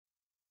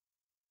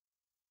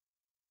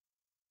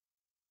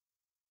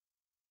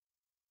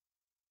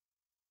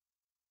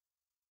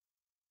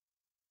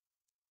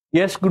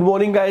Yes, good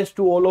morning, guys,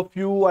 to all of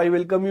you. I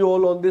welcome you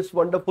all on this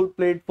wonderful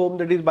platform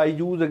that is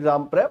BYJU'S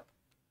exam prep.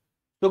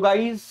 So,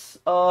 guys,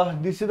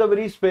 this is a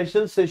very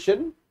special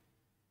session.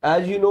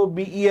 As you know,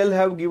 BEL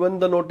have given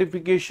the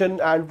notification,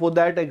 and for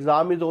that,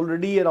 exam is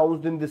already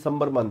announced in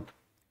December month.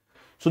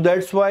 So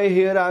that's why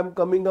here I am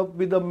coming up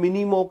with a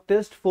mini mock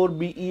test for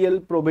BEL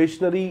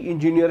probationary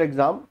engineer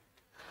exam.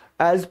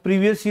 As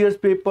previous year's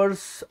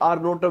papers are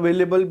not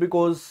available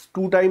because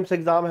two times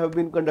exam have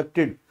been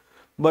conducted,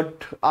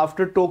 but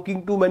after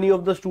talking to many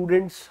of the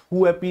students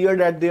who appeared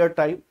at their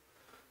time,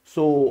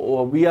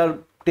 so we are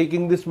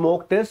taking this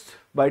mock test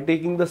by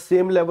taking the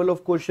same level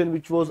of question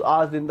which was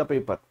asked in the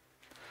paper.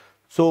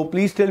 So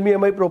please tell me,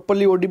 am I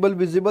properly audible,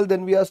 visible?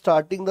 Then we are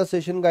starting the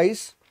session,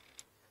 guys.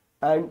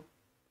 And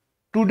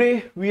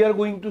today we are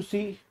going to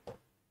see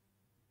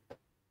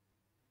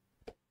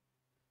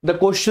the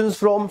questions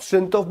from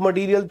strength of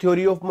material,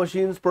 theory of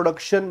machines,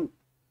 production,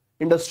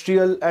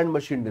 industrial and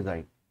machine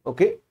design.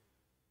 Okay.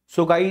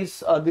 So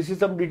guys, this is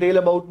some detail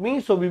about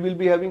me. So we will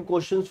be having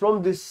questions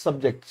from these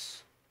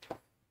subjects.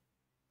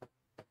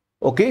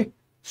 Okay.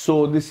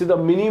 So this is a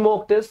mini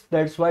mock test.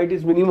 That's why it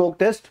is mini mock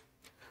test.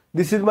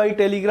 This is my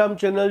Telegram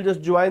channel.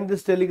 Just join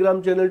this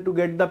Telegram channel to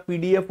get the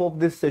PDF of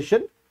this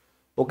session.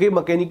 Okay.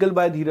 Mechanical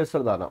by Dheeraj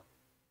Sardana.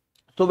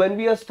 So when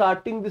we are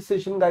starting this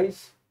session,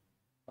 guys,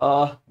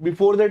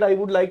 before that, I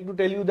would like to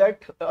tell you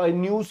that a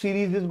new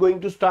series is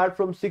going to start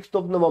from 6th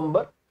of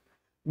November,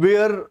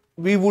 where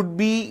we would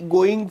be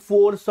going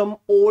for some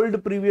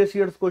old previous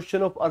year's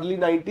question of early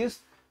 90s.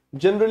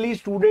 Generally,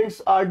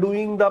 students are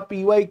doing the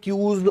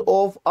PYQs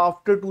of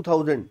after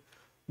 2000.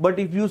 But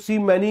if you see,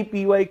 many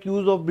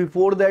PYQs of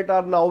before that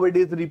are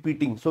nowadays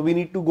repeating. So we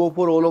need to go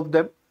for all of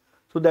them.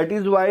 So that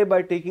is why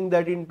by taking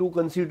that into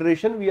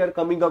consideration, we are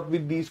coming up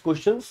with these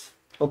questions.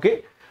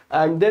 Okay.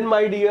 And then,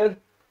 my dear,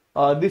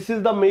 this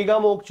is the mega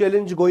mock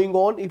challenge going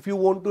on. If you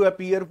want to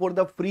appear for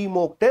the free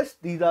mock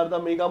test, these are the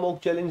mega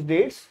mock challenge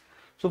dates.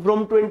 So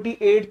from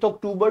 28th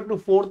October to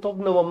 4th of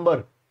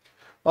November,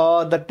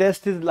 the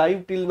test is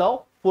live till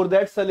now. For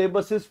that,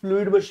 syllabus is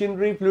fluid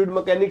machinery, fluid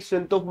mechanics,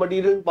 strength of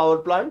material, power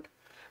plant.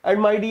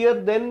 And my dear,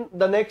 then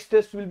the next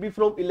test will be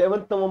from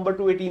 11th November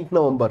to 18th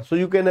November. So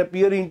you can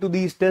appear into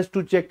these tests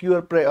to check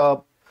your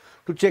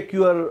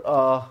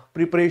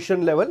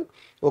preparation level.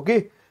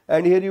 Okay.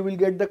 And here you will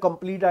get the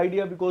complete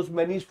idea because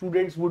many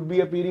students would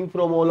be appearing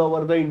from all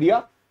over the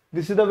India.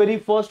 This is the very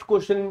first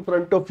question in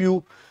front of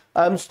you.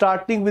 I am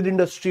starting with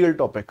industrial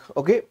topic.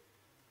 Okay.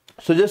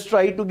 So just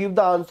try to give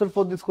the answer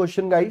for this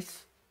question,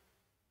 guys.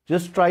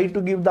 Just try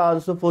to give the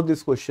answer for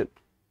this question.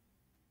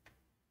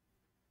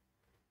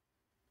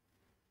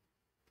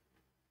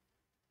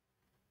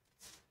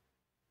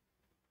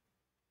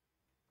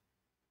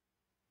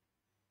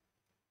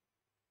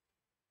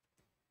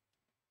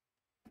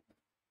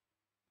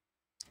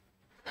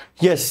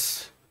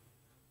 Yes.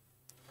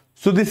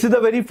 So this is the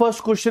very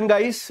first question,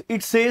 guys.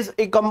 It says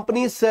a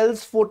company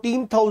sells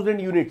 14,000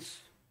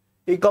 units.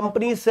 A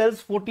company sells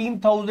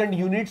 14,000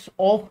 units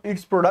of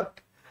its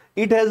product.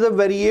 It has a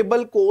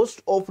variable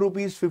cost of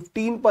rupees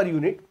 15 per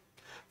unit,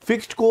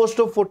 fixed cost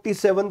of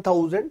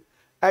 47,000,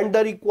 and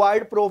the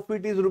required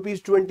profit is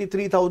rupees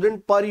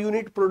 23,000 per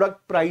unit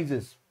product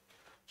prices.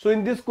 So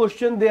in this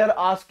question, they are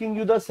asking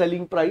you the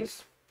selling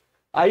price.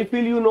 I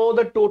feel you know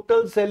the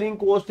total selling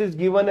cost is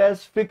given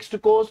as fixed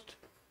cost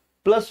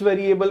plus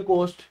variable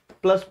cost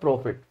plus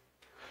profit.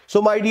 So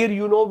my dear,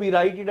 you know, we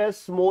write it as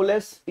small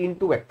s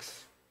into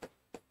x.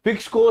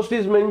 Fixed cost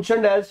is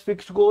mentioned as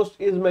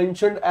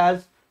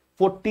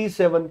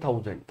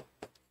 47,000.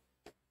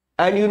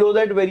 And you know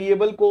that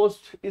variable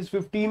cost is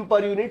 15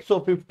 per unit. So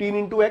 15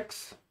 into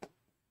x.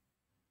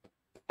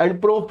 And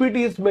profit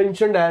is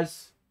mentioned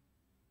as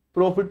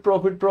profit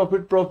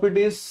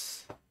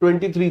is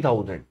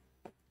 23,000.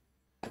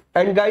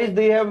 And guys,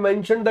 they have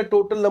mentioned the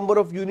total number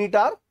of units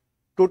are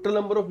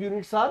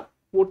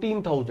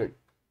 14,000.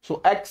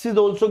 So x is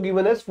also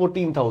given as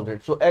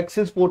 14,000. So x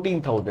is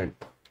 14,000.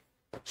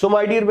 So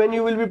my dear, when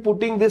you will be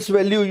putting this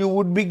value, you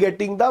would be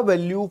getting the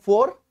value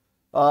for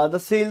the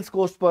sales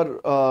cost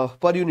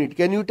per unit.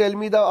 Can you tell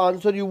me the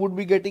answer you would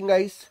be getting,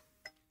 guys?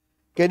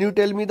 Can you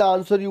tell me the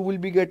answer you will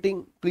be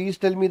getting? Please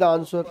tell me the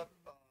answer.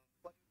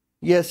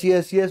 Yes.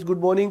 Good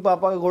morning,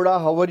 Papa Goda.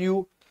 How are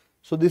you?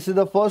 So this is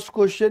the first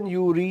question.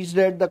 You reached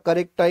at the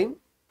correct time.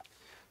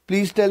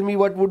 Please tell me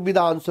what would be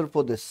the answer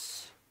for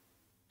this.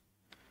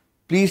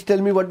 Please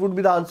tell me what would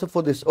be the answer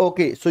for this.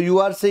 Okay, so you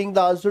are saying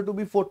the answer to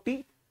be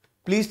 40.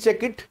 Please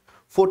check it.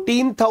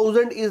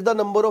 14,000 is the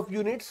number of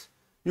units.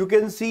 You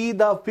can see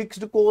the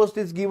fixed cost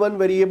is given,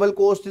 variable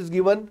cost is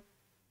given.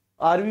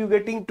 Are you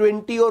getting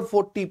 20 or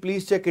 40?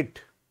 Please check it.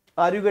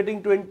 Are you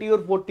getting 20 or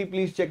 40?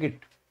 Please check it.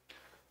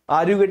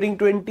 Are you getting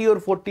 20 or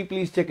 40?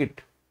 Please check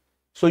it.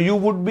 So you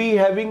would be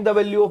having the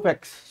value of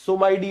x. So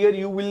my dear,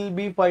 you will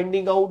be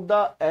finding out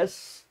the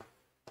s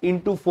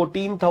into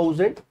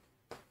 14,000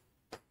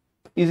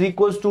 is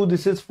equals to,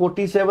 this is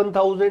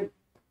 47,000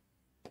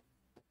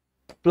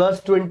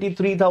 plus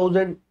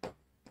 23,000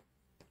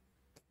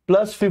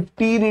 plus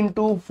 15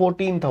 into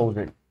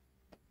 14,000.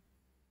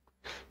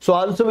 So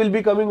answer will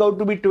be coming out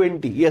to be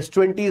 20. Yes,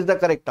 20 is the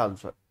correct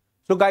answer.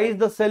 So guys,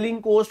 the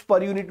selling cost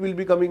per unit will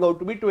be coming out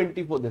to be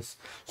 20 for this.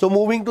 So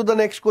moving to the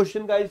next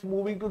question, guys,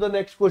 moving to the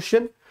next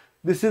question.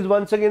 This is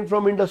once again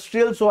from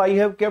industrial. So I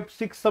have kept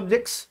 6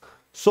 subjects.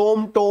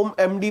 SOM, TOM,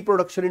 MD,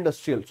 production,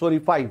 industrial. Sorry,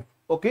 5.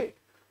 Okay.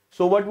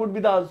 So what would be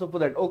the answer for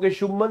that? Okay,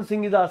 Shubman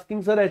Singh is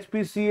asking, sir,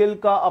 HPCL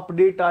का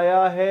update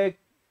आया है,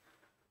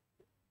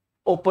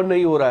 open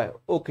नहीं हो रहा है.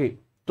 Okay,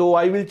 तो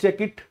I will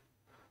check it.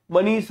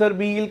 Money sir,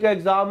 BEL का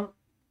exam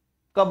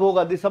कब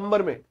होगा?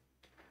 दिसंबर में.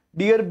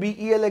 Dear,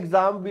 BEL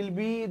exam will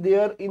be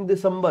there in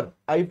December.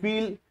 I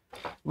feel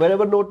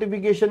whenever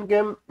notification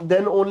came,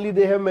 then only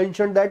they have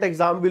mentioned that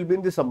exam will be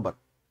in December.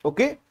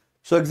 Okay,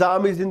 so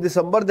exam is in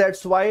December.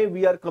 That's why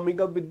we are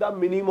coming up with the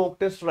mini mock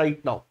test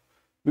right now,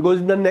 because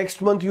in the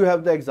next month you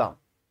have the exam.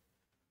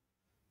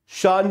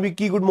 Shan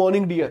Vicky, good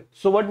morning dear.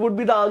 So what would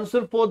be the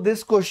answer for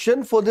this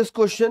question? For this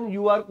question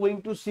you are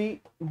going to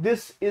see,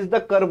 this is the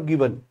curve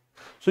given.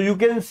 So you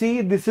can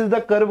see this is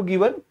the curve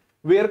given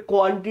where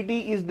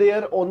quantity is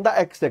there on the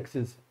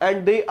x-axis,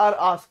 and they are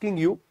asking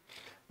you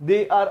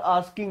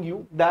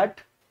that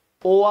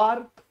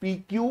OR,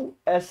 PQ,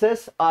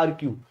 SS,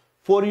 RQ.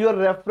 For your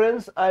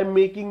reference, I am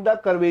making the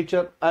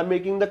curvature. I am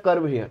making the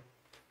curve here.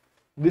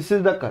 This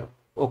is the curve.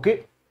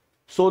 Okay,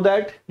 so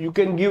that you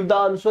can give the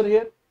answer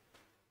here.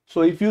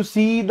 So if you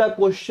see the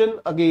question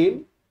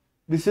again,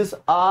 this is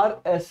R,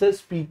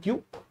 SS,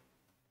 PQ.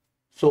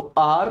 So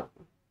R,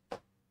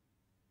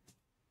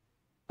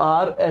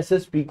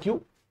 SS,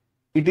 PQ.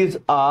 It is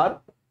R,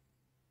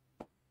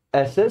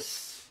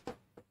 SS,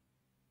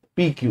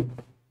 PQ.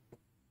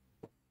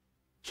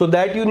 So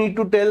that you need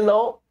to tell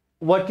now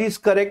what is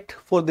correct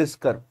for this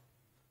curve.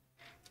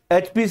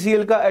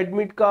 HPCL का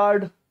admit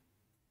card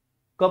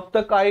कब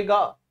तक आएगा?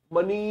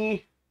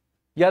 Money,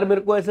 यार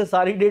मेरे को ऐसे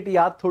सारी date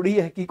याद थोड़ी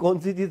है कि कौन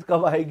सी चीज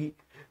कब आएगी.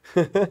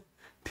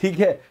 ठीक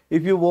है,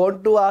 if you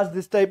want to ask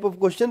this type of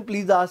question,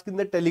 please ask in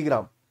the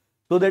Telegram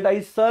so that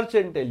I search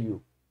and tell you.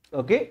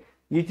 Okay,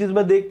 ये चीज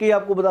मैं देख के ही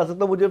आपको बता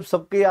सकता हूं, मुझे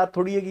सबके याद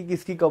थोड़ी है कि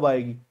किसकी कब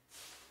आएगी.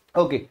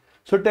 Okay,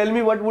 so tell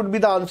me what would be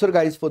the answer,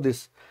 guys, for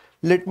this.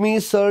 Let me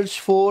search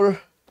for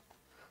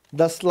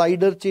the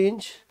slider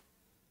change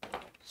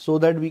so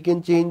that we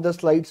can change the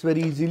slides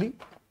very easily.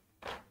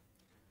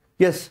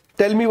 Yes,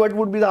 tell me what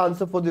would be the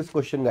answer for this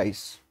question,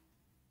 guys.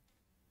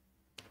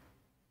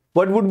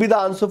 What would be the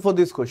answer for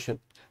this question?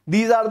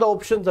 These are the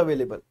options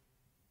available.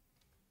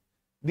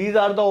 These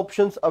are the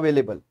options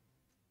available.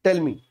 Tell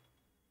me.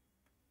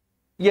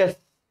 Yes.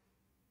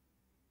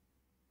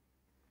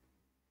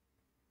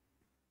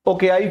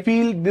 Okay, I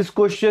feel this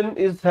question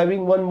is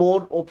having one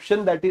more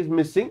option that is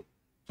missing.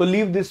 So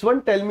leave this one.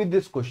 Tell me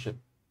this question.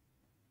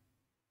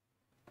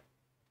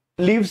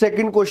 Leave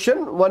second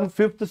question.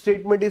 1/5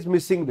 statement is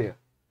missing there.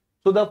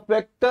 So the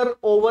factor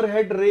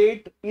overhead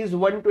rate is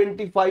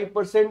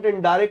 125%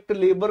 and direct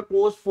labor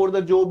cost for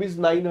the job is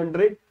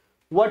 900.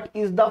 What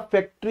is the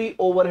factory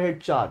overhead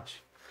charge?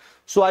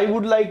 So I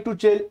would like to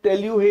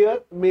tell you here,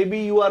 maybe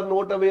you are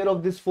not aware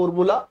of this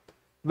formula.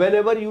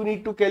 Whenever you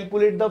need to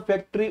calculate the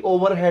factory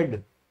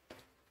overhead,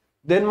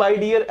 then my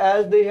dear,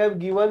 as they have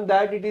given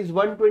that it is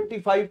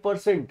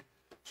 125%,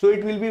 so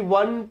it will be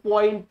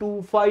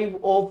 1.25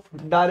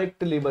 of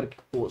direct labor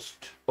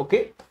cost.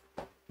 Okay,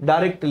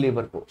 direct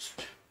labor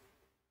cost.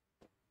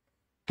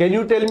 Can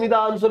you tell me the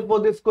answer for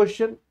this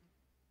question?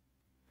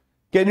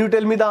 Can you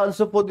tell me the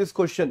answer for this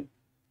question?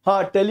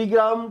 हाँ,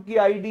 Telegram की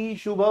ID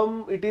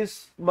Shubham, it is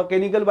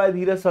mechanical by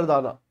Dheeraj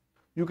Sardana.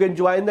 You can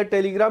join the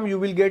telegram. You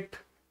will get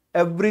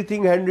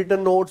everything,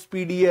 handwritten notes,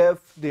 PDF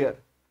there.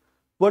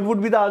 What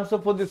would be the answer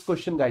for this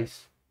question, guys?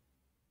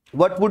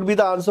 What would be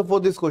the answer for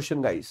this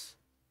question, guys?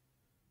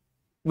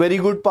 Very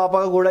good.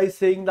 Papa Goda is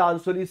saying the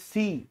answer is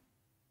C.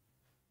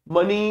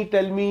 Mani,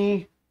 tell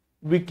me.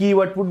 Vicky,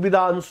 what would be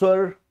the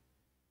answer?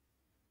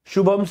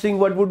 Shubham Singh,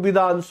 what would be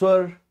the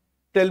answer?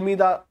 Tell me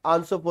the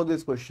answer for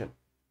this question.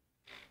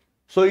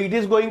 So it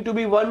is going to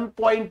be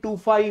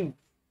 1.25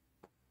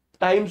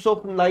 times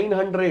of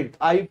 900.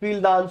 I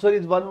feel the answer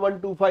is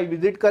 1125.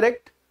 Is it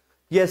correct?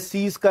 Yes,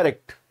 C is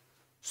correct.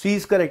 C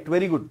is correct.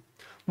 Very good.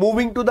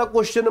 Moving to the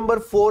question number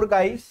 4,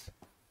 guys.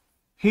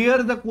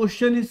 Here the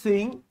question is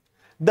saying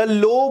the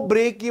low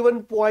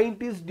break-even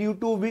point is due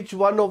to which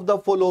one of the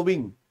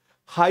following?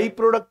 High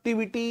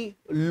productivity,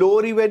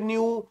 low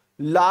revenue,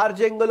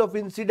 large angle of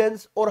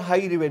incidence, or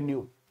high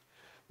revenue.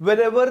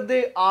 Whenever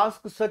they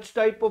ask such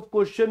type of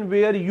question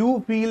where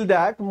you feel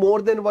that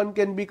more than one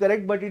can be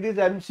correct, but it is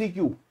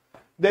MCQ,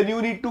 then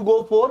you need to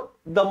go for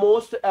the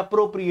most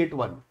appropriate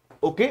one.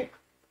 Okay.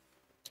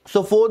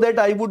 So for that,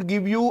 I would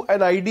give you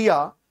an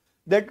idea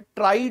that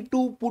try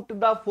to put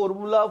the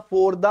formula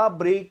for the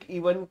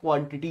break-even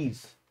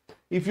quantities.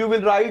 If you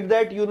will write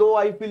that, you know,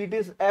 I feel it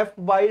is F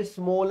by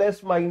small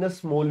s minus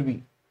small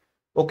v.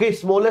 Okay,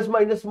 small s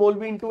minus small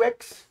v into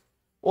x.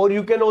 Or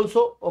you can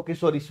also, okay,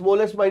 sorry,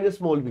 small s minus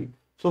small v.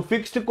 So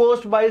fixed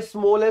cost by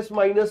small s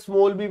minus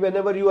small v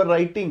whenever you are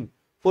writing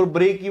for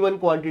break-even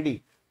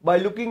quantity. By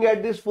looking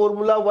at this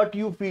formula, what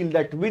you feel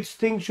that which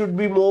thing should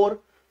be more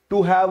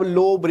to have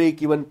low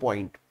break-even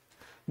point.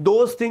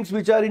 those things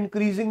which are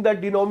increasing the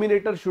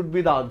denominator should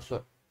be the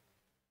answer.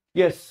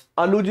 Yes,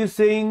 Anuj is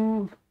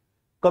saying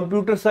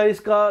computer science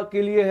का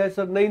के लिए है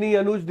sir. नहीं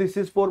Anuj, this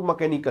is for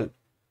mechanical.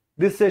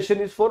 This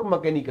session is for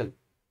mechanical.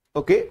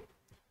 Okay.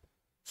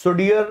 So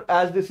dear,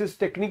 as this is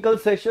technical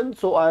session,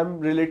 so I am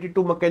related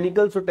to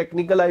mechanical. So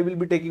technical I will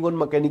be taking on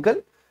mechanical.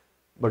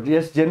 But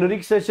yes,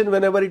 generic session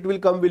whenever it will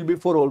come will be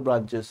for all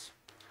branches.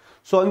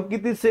 So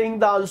Ankit is saying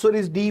the answer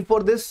is D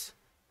for this.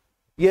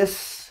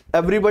 Yes,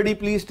 everybody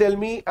please tell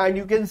me, and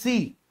you can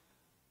see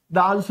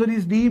the answer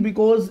is D,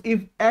 because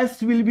if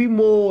S will be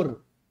more,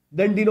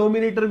 then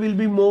denominator will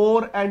be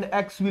more and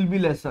X will be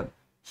lesser.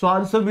 So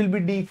answer will be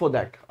D for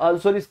that.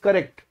 Answer is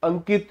correct.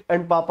 Ankit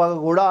and Papa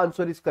Ghoda,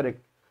 answer is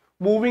correct.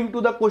 Moving to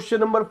the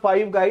question number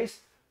 5, guys.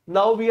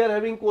 Now we are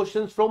having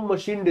questions from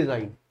machine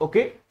design.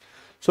 Okay.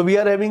 So we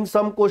are having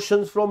some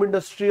questions from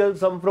industrial,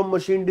 some from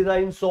machine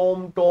design,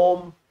 SOM,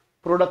 TOM,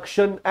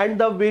 production, and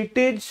the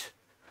weightage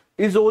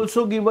is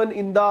also given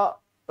in the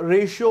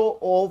ratio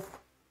of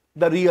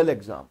the real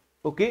exam.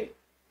 Okay.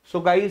 So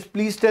guys,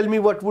 please tell me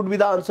what would be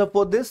the answer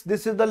for this.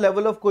 This is the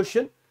level of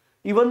question.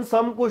 Even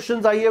some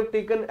questions I have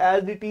taken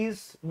as it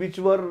is, which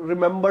were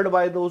remembered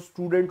by those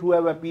students who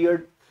have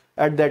appeared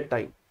at that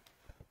time.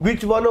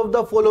 Which one of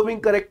the following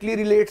correctly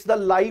relates the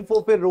life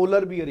of a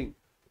roller bearing?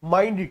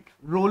 Mind it,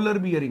 roller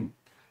bearing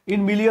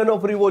in million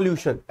of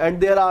revolution, and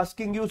they are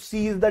asking you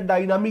C is the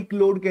dynamic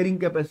load carrying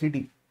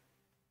capacity.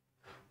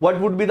 What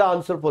would be the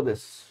answer for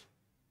this?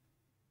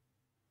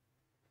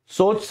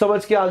 सोच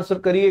समझ के answer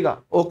करिएगा.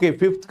 Okay,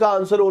 fifth का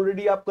answer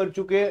already आप कर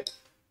चुके हैं.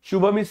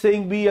 Shubham is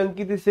saying B,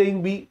 Ankit is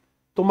saying B.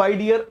 तो माय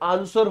डियर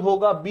आंसर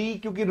होगा बी,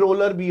 क्योंकि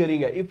रोलर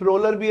बियरिंग है. If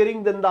roller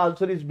bearing then the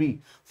answer is B.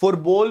 For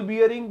ball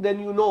bearing then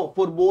you know,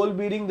 for ball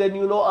bearing then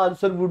you know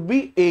answer would be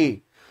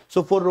A.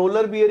 So for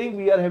roller bearing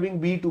we are having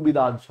B to be the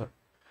answer.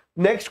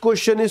 Next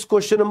question is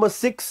question number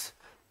 6.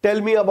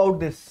 Tell me about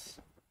this.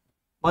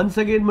 Once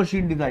again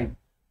machine design.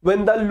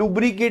 When the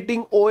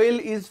lubricating oil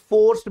is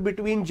forced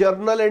between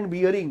journal and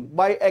bearing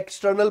by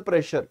external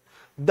pressure,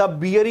 the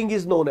bearing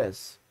is known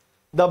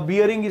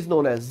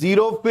as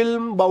zero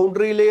film,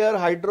 boundary layer,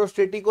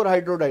 hydrostatic or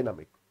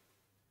hydrodynamic.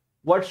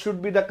 What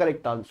should be the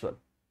correct answer?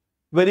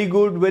 Very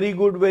good, very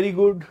good, very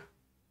good.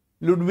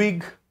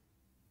 Ludwig,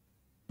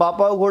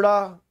 Papa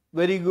Ghoda,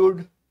 very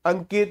good.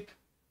 Ankit.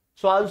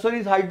 So answer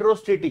is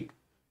hydrostatic.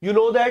 You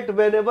know that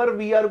whenever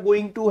we are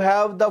going to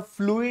have the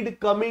fluid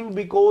coming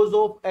because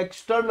of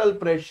external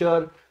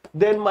pressure,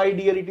 then my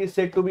dear it is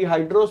said to be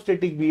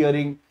hydrostatic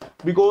bearing,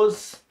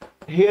 because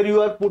here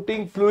you are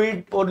putting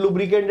fluid or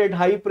lubricant at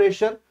high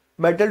pressure.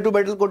 Metal to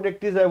metal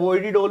contact is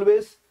avoided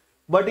always.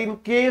 But in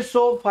case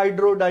of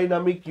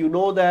hydrodynamic, you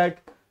know that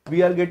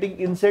we are getting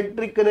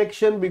eccentric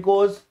connection,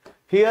 because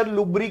here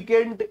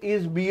lubricant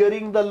is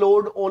bearing the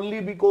load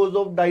only because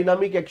of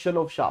dynamic action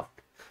of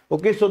shaft.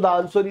 Okay, so the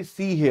answer is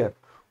C here.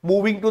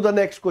 Moving to the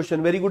next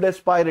question. Very good,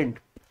 aspirant.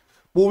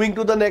 Moving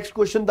to the next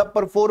question. The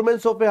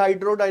performance of a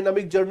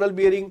hydrodynamic journal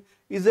bearing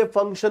is a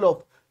function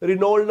of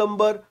Reynolds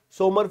number,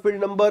 Sommerfeld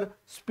number,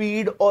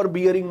 speed or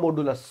bearing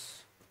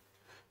modulus.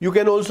 You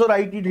can also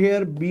write it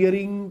here,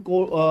 bearing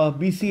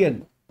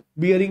BCN,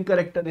 bearing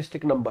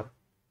characteristic number.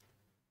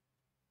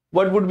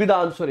 What would be the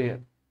answer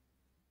here?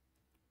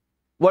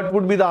 What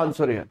would be the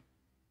answer here?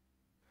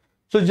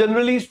 So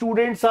generally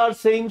students are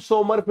saying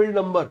Sommerfeld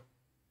number.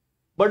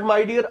 But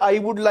my dear, I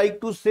would like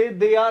to say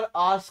they are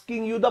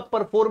asking you the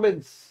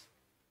performance.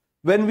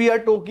 When we are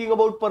talking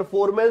about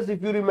performance,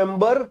 if you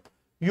remember,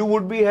 you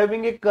would be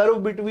having a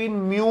curve between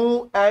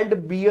mu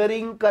and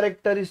bearing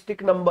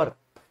characteristic number,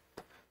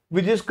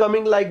 which is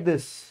coming like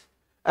this.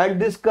 And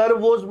this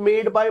curve was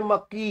made by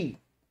Mackey,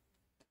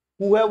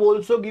 who have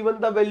also given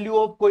the value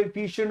of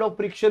coefficient of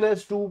friction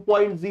as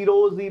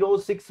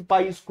 2.006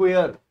 pi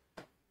square,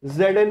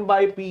 Zn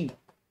by P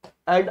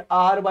and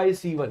R by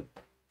C1.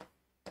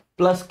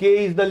 Plus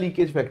K is the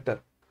leakage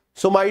factor.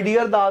 So my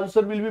dear, the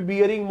answer will be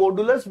bearing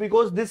modulus,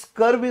 because this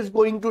curve is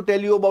going to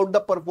tell you about the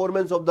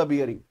performance of the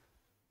bearing.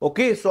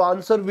 Okay, so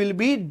answer will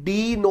be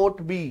D,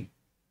 not B.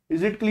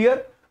 Is it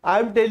clear? I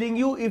am telling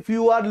you, if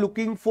you are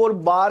looking for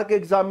BARC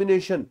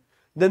examination,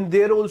 then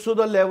there also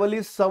the level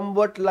is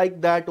somewhat like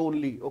that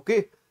only.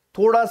 Okay,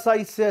 थोड़ा सा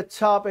इससे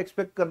अच्छा आप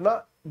expect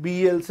करना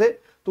BEL से.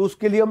 तो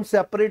उसके लिए हम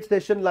separate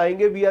session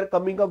लाएंगे. We are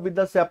coming up with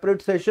the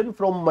separate session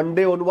from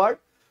Monday onward.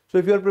 So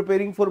if you are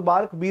preparing for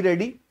BARC, be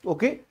ready.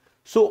 Okay.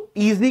 So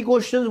easy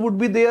questions would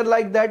be there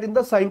like that in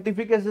the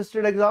scientific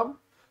assisted exam.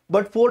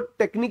 But for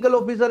technical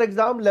officer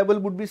exam, level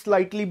would be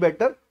slightly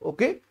better.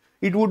 Okay.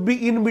 It would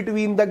be in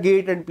between the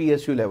GATE and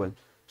PSU level.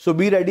 So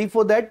be ready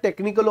for that.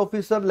 Technical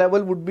officer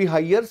level would be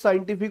higher.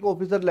 Scientific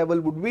officer level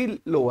would be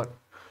lower.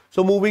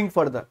 So moving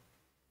further.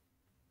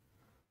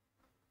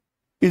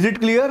 Is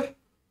it clear?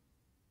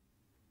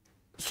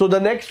 So the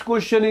next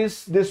question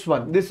is this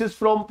one. This is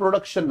from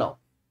production now.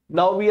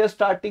 Now we are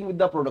starting with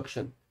the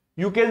production.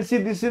 You can see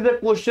this is a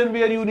question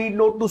where you need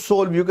not to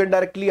solve. You can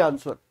directly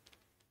answer.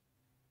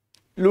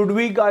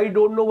 Ludwig, I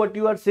don't know what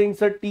you are saying,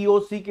 sir.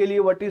 TOC के लिए,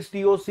 what is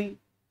TOC?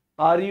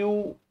 Are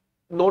you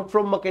not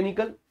from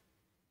mechanical?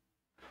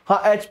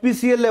 हाँ,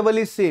 HPCL level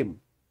is same.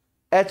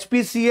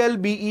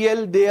 HPCL,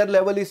 BEL, their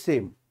level is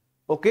same.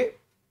 Okay.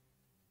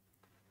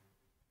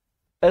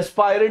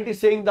 Aspirant is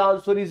saying the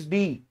answer is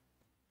D.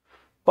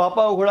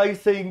 Papa Ghoda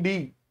is saying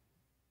D.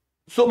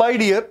 So my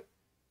dear,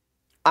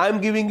 I am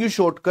giving you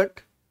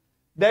shortcut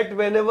that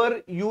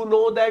whenever you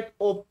know that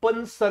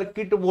open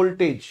circuit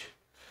voltage,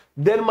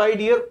 then my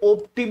dear,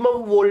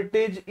 optimum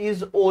voltage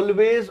is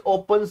always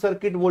open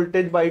circuit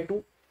voltage by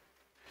 2.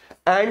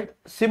 And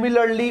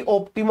similarly,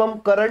 optimum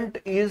current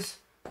is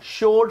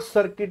short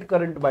circuit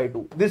current by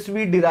 2. This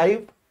we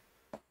derive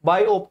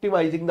by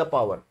optimizing the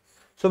power.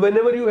 So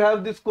whenever you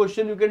have this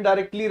question, you can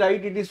directly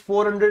write it is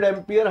 400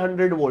 ampere,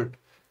 100 volt.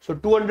 So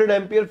 200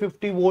 ampere,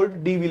 50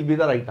 volt, D will be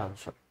the right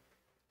answer.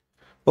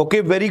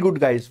 Okay, very good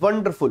guys,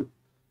 wonderful.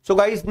 So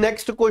guys,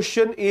 next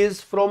question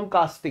is from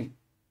casting.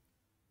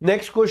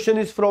 Next question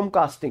is from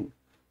casting.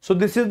 So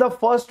this is the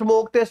first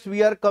mock test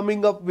we are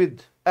coming up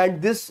with,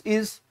 and this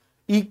is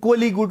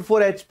equally good for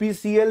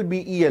HPCL,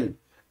 BEL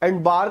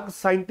and BARC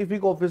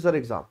scientific officer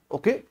exam.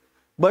 Okay.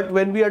 But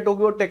when we are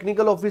talking about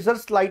technical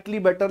officers, slightly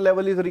better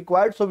level is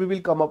required. So we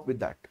will come up with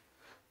that.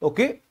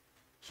 Okay.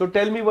 So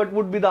tell me what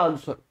would be the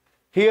answer.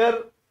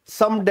 Here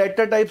some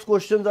data types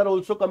questions are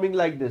also coming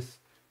like this.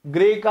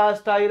 Grey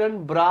cast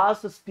iron,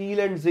 brass, steel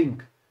and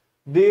zinc.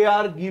 They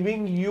are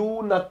giving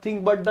you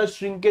nothing but the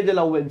shrinkage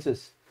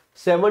allowances.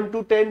 7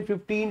 to 10,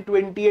 15,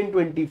 20 and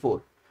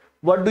 24.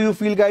 What do you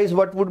feel guys?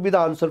 What would be the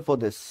answer for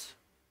this?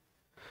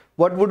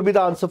 What would be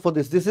the answer for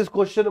this? This is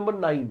question number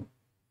 9.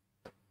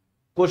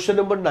 Question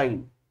number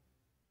 9.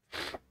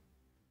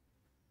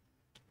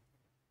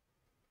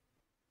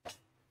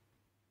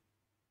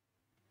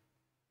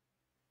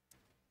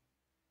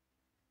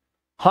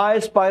 High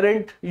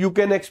aspirant, you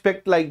can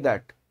expect like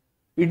that.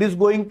 It is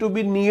going to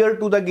be near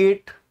to the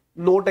gate,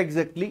 not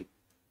exactly.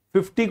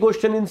 50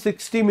 question in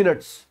 60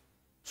 minutes.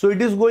 So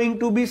it is going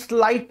to be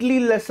slightly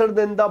lesser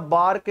than the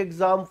BARC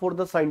exam for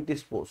the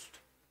scientist post.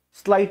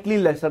 Slightly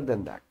lesser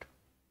than that.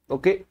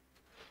 Okay.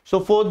 So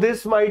for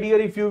this, my dear,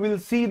 if you will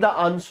see the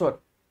answer,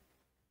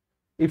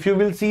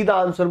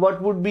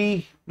 what would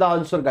be the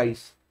answer,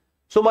 guys?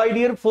 So my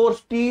dear, for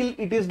steel,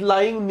 it is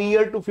lying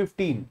near to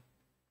 15.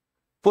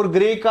 For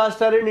grey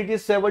cast iron, it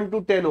is 7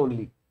 to 10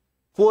 only.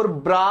 For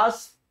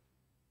brass,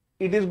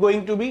 it is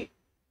going to be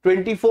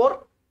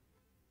 24.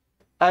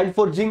 And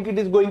for zinc, it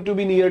is going to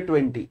be near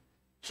 20.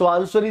 So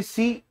answer is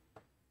C.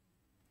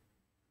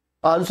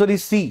 Answer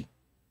is C.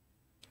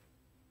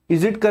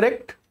 Is it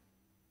correct?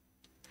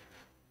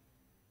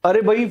 Are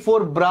bhai,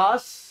 for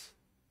brass,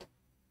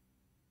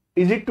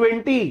 is it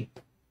 20?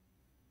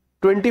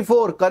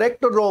 24,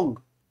 correct or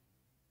wrong?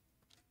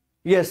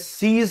 Yes,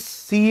 C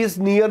is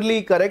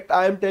nearly correct.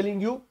 I am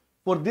telling you,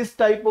 for this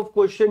type of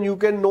question, you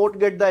cannot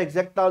get the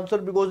exact answer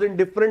because in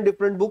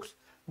different books,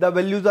 the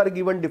values are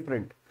given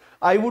different.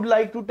 I would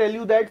like to tell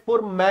you that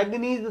for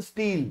manganese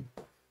steel,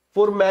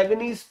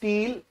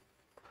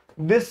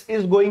 this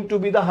is going to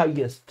be the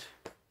highest.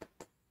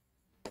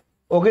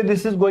 Okay,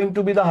 this is going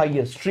to be the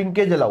highest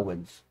shrinkage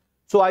allowance.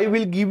 So I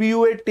will give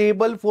you a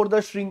table for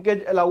the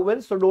shrinkage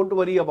allowance. So don't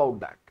worry about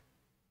that.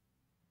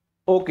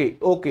 Okay.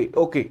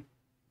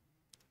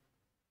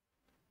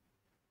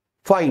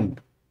 Fine.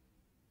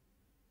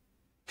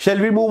 Shall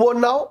we move on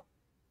now?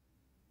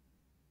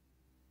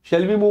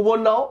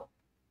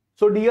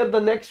 So dear,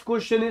 the next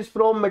question is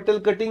from metal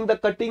cutting. The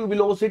cutting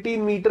velocity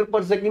in meter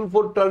per second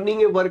for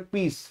turning a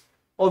workpiece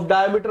of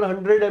diameter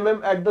 100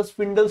 mm at the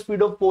spindle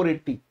speed of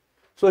 480.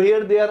 So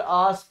here they are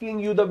asking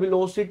you the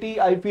velocity.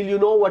 I feel you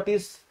know what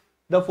is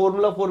the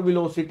formula for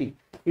velocity.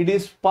 It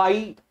is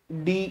pi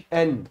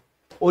dn,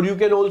 or you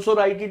can also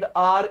write it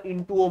r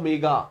into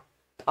omega.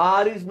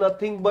 R is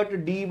nothing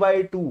but d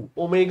by 2.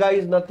 Omega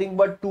is nothing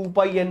but 2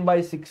 pi n by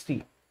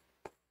 60.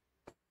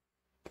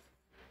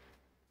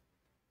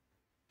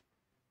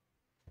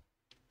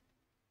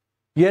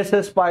 Yes,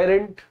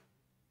 aspirant,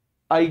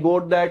 I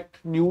got that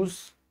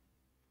news.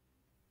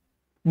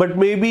 But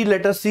maybe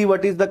let us see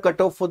what is the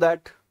cutoff for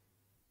that.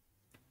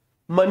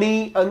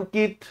 Mani,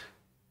 Ankit,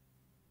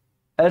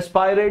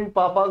 aspirant,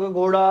 Papa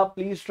Ghoda,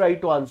 please try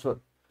to answer.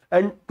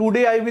 And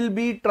today I will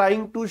be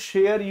trying to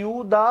share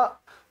you the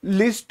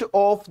list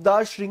of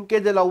the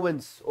shrinkage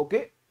allowance.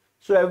 Okay.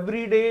 So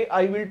every day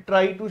I will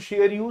try to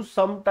share you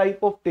some type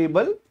of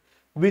table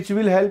which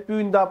will help you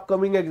in the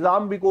upcoming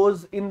exam,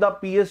 because in the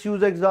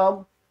PSU's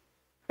exam,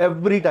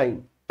 every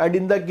time, and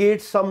in the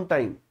GATE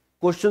sometime,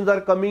 questions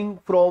are coming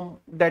from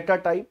data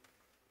type,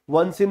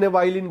 once in a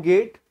while in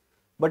GATE,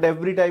 but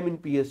every time in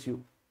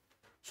PSU.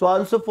 So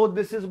answer for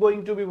this is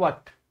going to be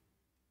what?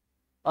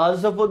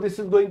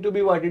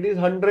 It is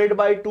 100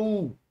 by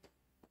 2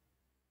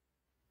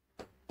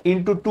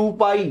 into 2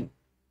 pi,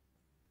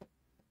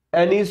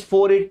 n is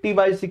 480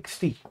 by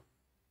 60.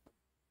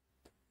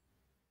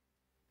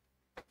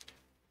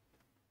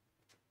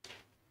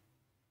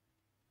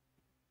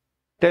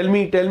 Tell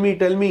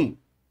me.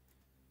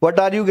 What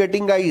are you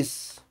getting,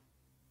 guys?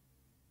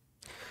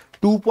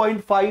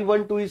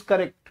 2.512 is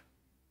correct.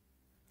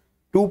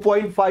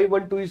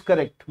 2.512 is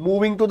correct.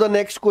 Moving to the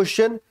next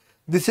question.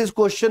 This is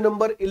question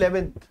number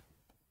 11th.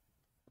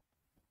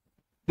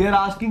 They are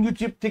asking you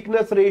chip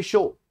thickness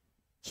ratio.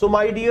 So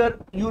my dear,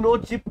 you know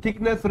chip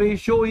thickness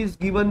ratio is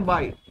given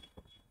by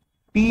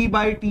T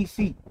by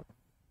TC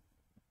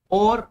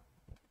or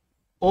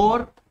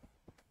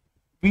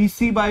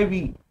VC by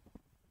V,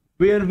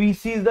 where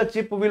VC is the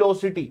chip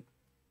velocity.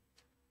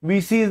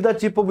 VC is the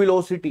chip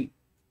velocity.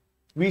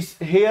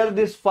 Here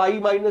this phi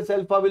minus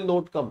alpha will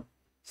not come.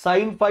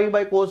 Sin phi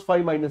by cos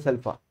phi minus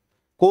alpha.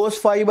 Cos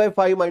phi by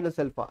phi minus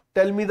alpha.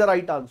 Tell me the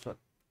right answer.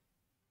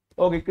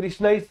 Okay,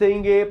 Krishna is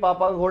saying A,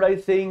 Papa Ghoda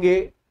is saying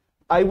A.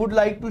 I would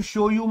like to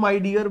show you, my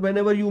dear,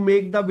 whenever you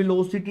make the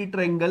velocity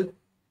triangle,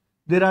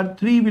 there are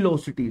three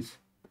velocities.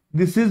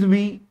 This is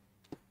V,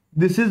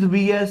 this is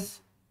Vs,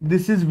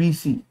 this is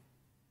Vc.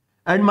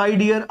 And my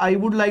dear, I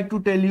would like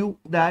to tell you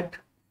that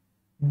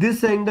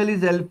this angle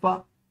is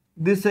alpha,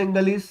 this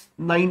angle is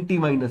 90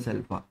 minus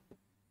alpha.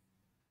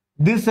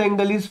 This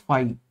angle is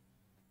phi.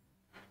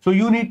 So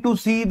you need to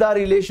see the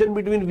relation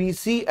between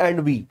Vc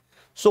and V.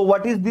 So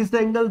what is this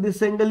angle?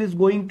 This angle is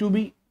going to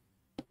be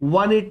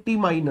 180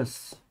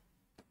 minus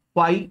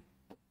phi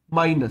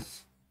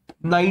minus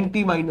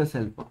 90 minus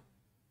alpha.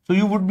 So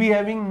you would be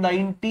having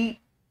 90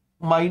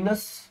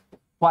 minus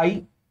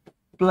phi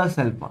plus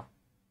alpha.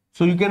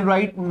 So you can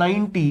write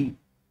 90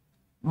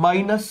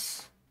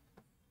 minus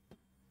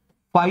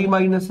phi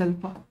minus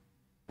alpha.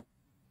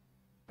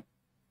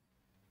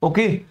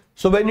 Okay.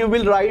 So when you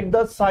will write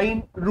the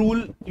sine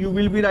rule, you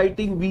will be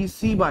writing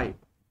Vc by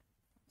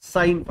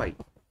sine phi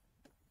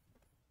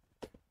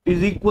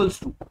is equals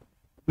to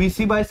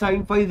Vc by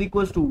sine phi is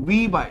equals to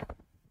V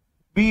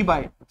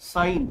by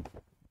sine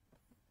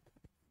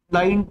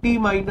 90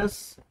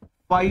 minus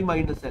phi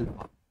minus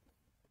alpha.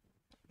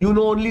 You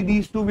know only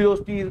these two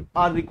velocities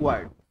are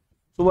required.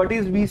 So what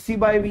is Vc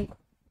by V?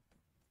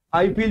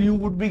 I feel you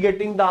would be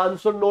getting the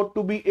answer not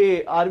to be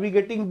A. Are we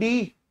getting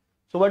D?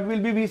 So what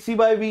will be Vc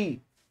by V?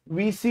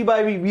 Vc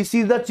by V.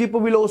 Vc is the chip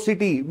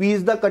velocity. V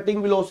is the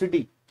cutting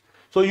velocity.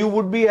 So you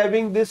would be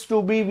having this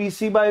to be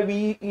Vc by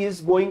V is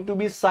going to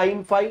be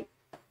sine phi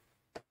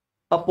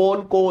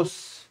upon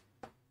cos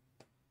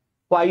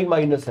phi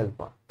minus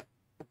alpha.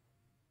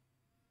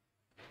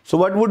 So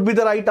what would be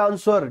the right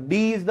answer?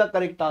 D is the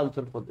correct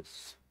answer for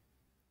this.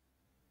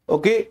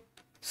 Okay.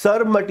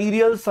 Sir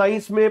material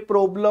science में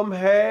problem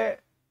है,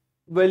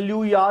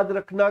 value याद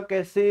रखना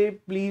कैसे,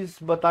 please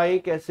बताएं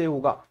कैसे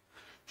होगा.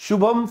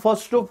 Shubham,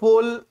 first of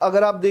all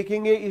अगर आप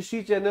देखेंगे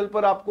इसी चैनल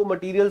पर आपको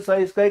मटेरियल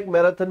साइंस का एक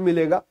मैराथन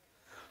मिलेगा,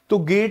 तो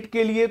गेट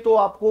के लिए तो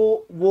आपको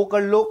वो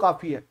कर लो,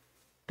 काफी है,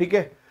 ठीक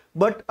है.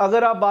 बट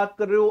अगर आप बात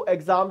कर रहे हो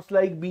एग्जाम्स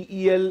लाइक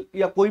BEL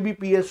या कोई भी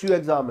PSU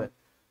एग्जाम है,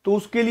 तो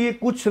उसके लिए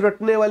कुछ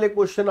रटने वाले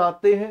क्वेश्चन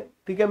आते हैं,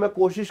 ठीक है. मैं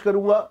कोशिश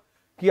करूंगा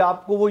कि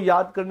आपको वो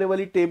याद करने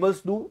वाली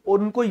टेबल्स दूं, और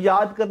उनको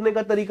याद करने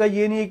का तरीका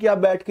ये नहीं है कि आप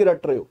बैठ के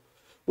रट रहे हो,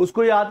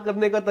 उसको याद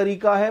करने का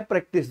तरीका है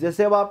प्रैक्टिस.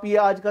 जैसे अब आप ये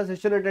आज का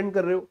सेशन अटेंड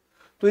कर रहे हो,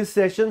 तो इस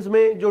सेशंस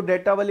में जो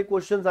डेटा वाले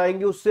क्वेश्चंस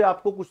आएंगे उससे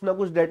आपको कुछ ना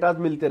कुछ डेटा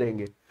मिलते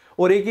रहेंगे,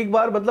 और एक एक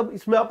बार मतलब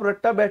इसमें आप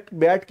रट्टा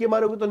बैठ के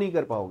मारोगे तो नहीं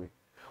कर पाओगे.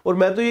 और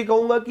मैं तो ये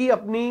कहूंगा कि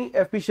अपनी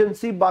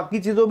एफिशिएंसी बाकी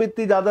चीजों में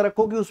इतनी ज्यादा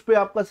रखो कि उस पर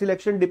आपका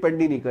सिलेक्शन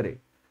डिपेंड ही नहीं करे,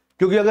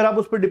 क्योंकि अगर आप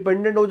उस पर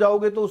डिपेंडेंट हो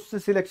जाओगे तो उससे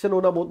सिलेक्शन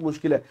होना बहुत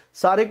मुश्किल है.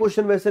 सारे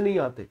क्वेश्चन वैसे नहीं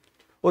आते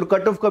और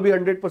कट ऑफ कभी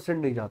 100%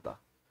 नहीं जाता.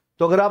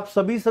 तो अगर आप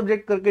सभी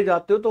सब्जेक्ट करके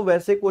जाते हो तो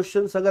वैसे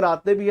क्वेश्चंस अगर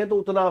आते भी हैं तो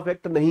उतना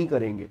अफेक्ट नहीं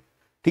करेंगे,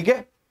 ठीक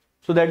है.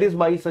 So that is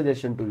my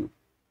suggestion to you.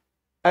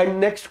 And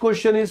next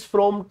question is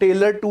from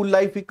Taylor tool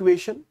life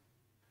equation.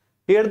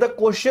 Here the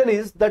question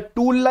is the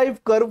tool life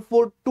curve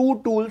for to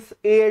tools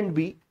A and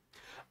B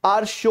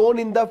are shown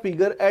in the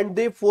figure and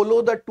they follow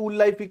the tool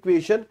life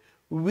equation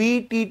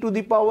Vt to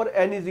the power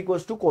n is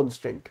equals to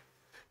constant.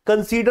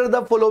 Consider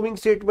the following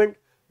statement.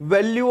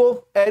 Value of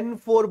n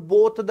for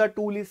both the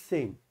tool is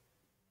same.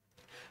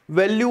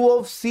 Value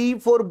of C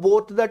for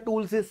both the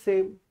tools is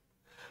same.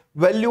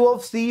 Value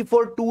of C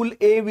for tool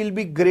A will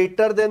be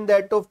greater than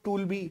that of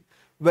tool B.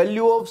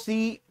 Value of C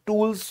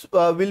tools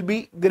will be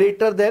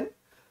greater than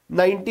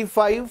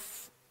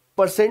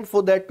 95%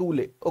 for that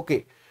tool A.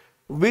 Okay.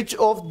 Which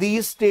of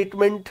these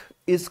statement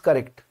is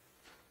correct?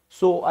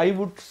 So I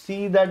would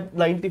see that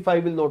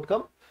 95 will not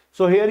come.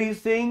 So here he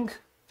is saying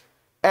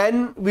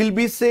n will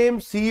be same,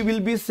 C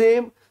will be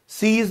same,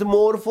 C is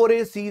more for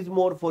A, C is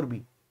more for B.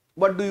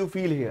 What do you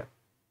feel here?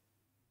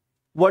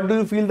 What do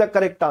you feel the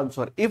correct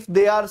answer? If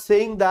they are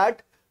saying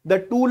that the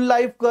tool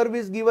life curve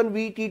is given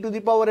Vt to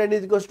the power n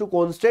is equals to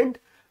constant,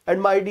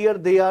 and my dear,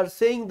 they are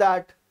saying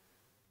that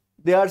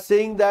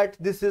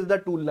this is the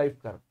tool life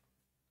curve.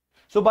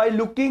 So by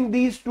looking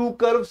these two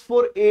curves for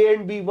A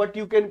and B, what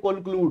you can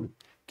conclude?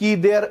 Ki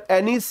their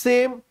n is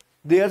same,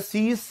 their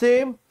C is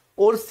same,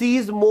 or C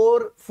is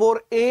more for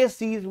A,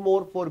 C is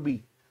more for B.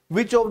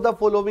 Which of the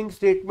following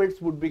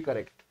statements would be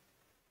correct?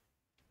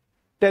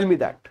 Tell me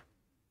that.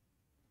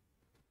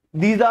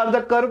 These are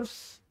the curves.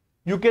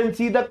 You can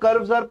see the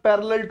curves are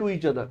parallel to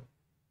each other.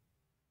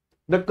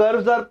 The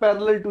curves are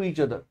parallel to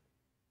each other.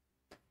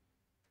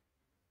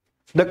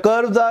 The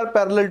curves are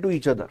parallel to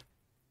each other.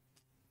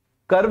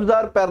 Curves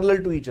are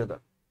parallel to each other.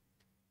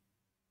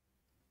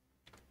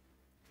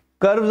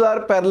 Curves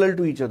are parallel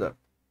to each other.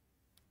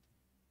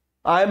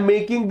 I am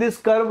making this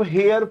curve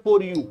here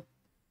for you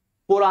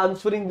for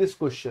answering this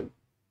question.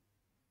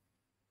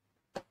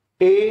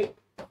 A,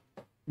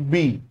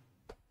 B,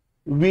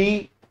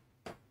 V,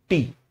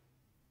 T.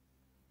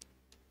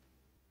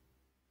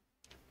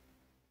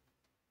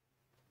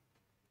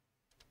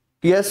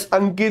 Yes,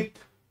 Ankit,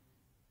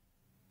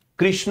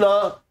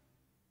 Krishna,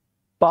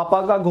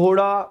 Papa ka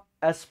Ghoda,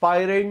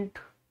 Aspirant,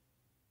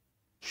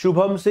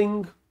 Shubham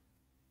Singh.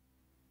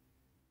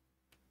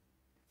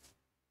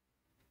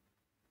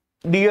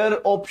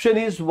 Dear, option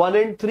is 1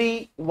 and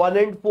 3, 1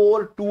 and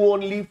 4, 2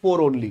 only,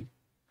 4 only.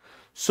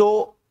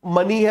 So,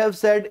 Mani have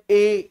said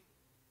A,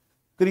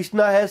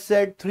 Krishna has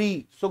said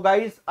 3. So,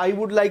 guys, I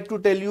would like to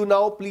tell you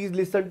now, please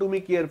listen to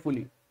me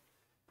carefully.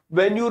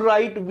 When you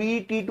write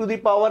Vt to the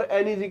power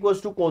n is equals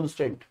to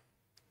constant,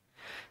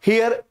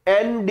 here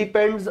n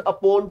depends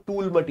upon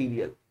tool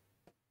material.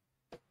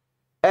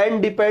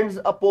 N depends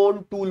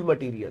upon tool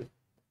material.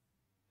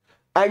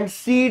 And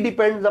C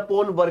depends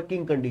upon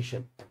working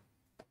condition.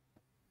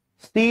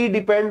 C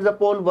depends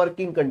upon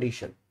working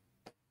condition.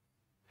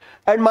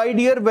 And my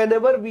dear,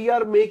 whenever we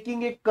are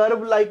making a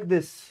curve like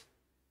this,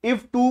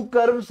 if two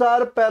curves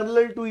are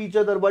parallel to each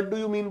other, what do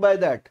you mean by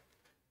that?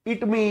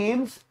 It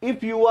means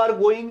if you are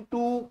going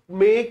to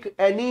make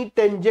any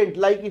tangent,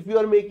 like if you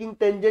are making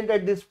tangent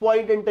at this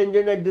point and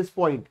tangent at this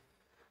point,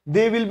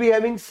 they will be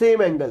having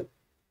same angle.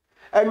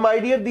 And my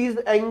dear, these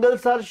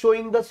angles are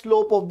showing the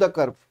slope of the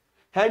curve.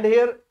 And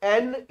here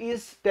n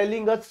is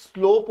telling us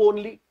slope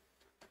only.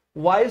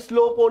 Why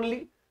slope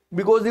only?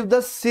 Because if the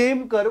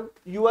same curve,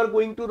 you are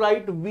going to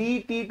write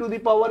Vt to the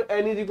power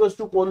n is equals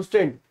to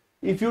constant.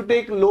 If you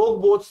take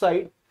log both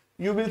sides,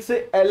 you will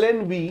say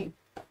ln V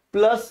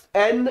plus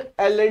n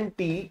ln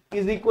T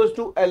is equals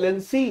to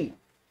ln C.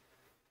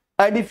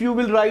 And if you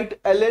will write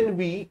ln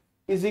V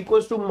is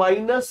equals to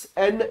minus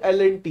n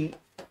ln T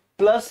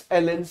plus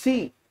ln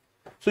C.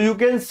 So you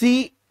can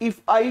see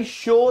if I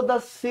show the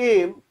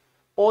same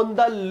on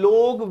the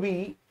log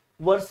V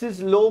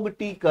versus log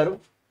T curve,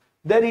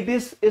 then it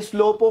is a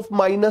slope of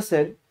minus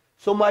n.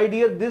 So my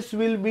dear, this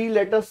will be,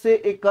 let us say,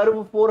 a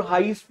curve for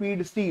high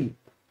speed steel.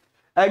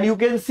 And you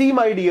can see,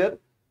 my dear,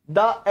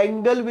 the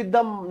angle with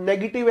the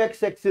negative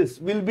x-axis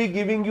will be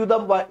giving you the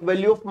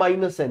value of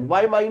minus n.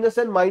 Why minus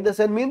n? Minus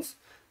n means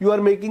you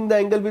are making the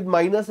angle with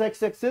minus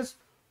x-axis,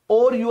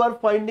 or you are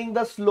finding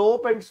the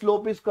slope and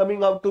slope is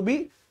coming out to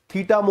be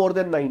theta more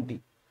than 90.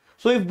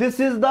 So if this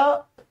is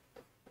the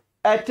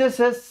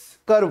HSS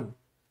curve,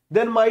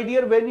 then my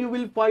dear, when you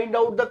will find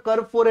out the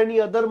curve for any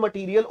other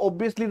material,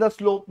 obviously the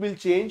slope will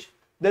change.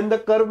 Then the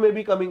curve may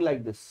be coming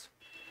like this.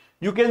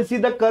 You can see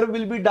the curve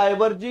will be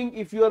diverging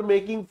if you are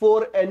making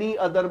for any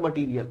other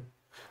material.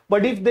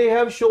 But if they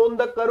have shown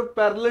the curve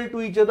parallel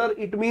to each other,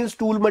 it means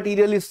tool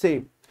material is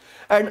same.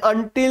 And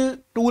until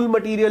tool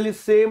material is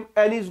same,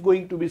 n is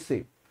going to be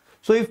same.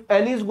 So if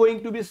n is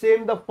going to be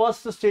same, the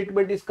first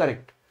statement is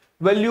correct.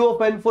 Value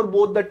of n for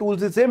both the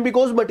tools is same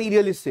because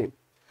material is same.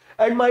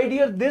 And my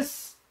dear,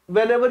 this,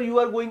 whenever you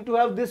are going to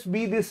have this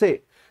B, this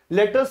A,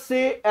 let us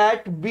say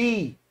at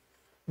B,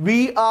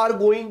 we are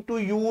going to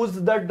use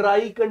the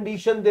dry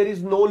condition, there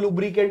is no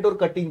lubricant or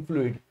cutting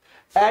fluid.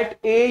 At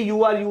A,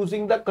 you are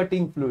using the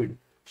cutting fluid.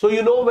 So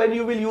you know, when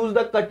you will use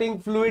the cutting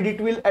fluid, it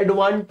will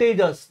advantage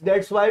us.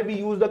 That's why we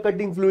use the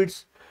cutting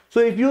fluids. So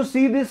if you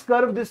see this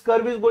curve is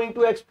going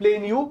to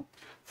explain you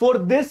for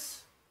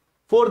this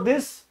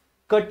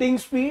cutting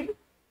speed,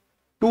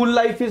 tool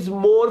life is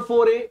more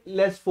for A,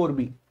 less for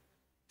B.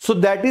 So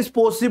that is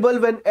possible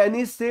when n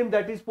is same.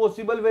 That is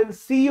possible when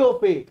C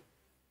of A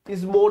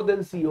is more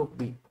than C of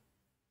B.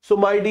 So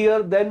my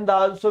dear, then the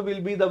answer will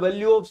be the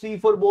value of C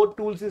for both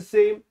tools is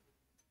same.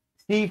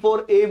 C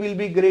for A will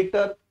be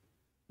greater.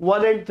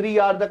 1 and 3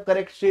 are the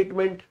correct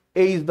statement.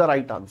 A is the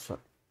right answer.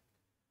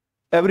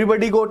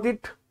 Everybody got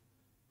it?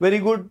 Very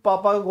good,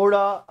 Papa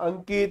Ghoda,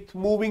 Ankit.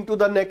 Moving to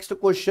the next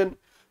question.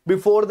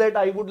 Before that,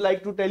 I would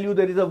like to tell you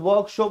there is a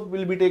workshop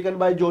will be taken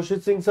by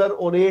Joshit Singh sir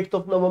on 8th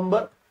of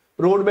November.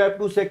 Roadmap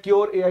to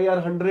secure AIR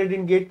 100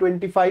 in gate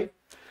 25.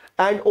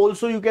 And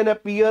also you can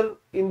appear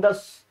in the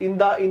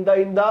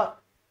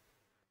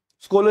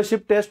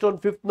scholarship test on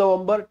 5th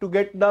November to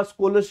get the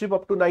scholarship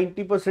up to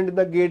 90% in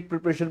the GATE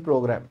preparation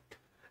program.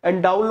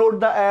 And download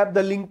the app.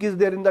 The link is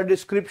there in the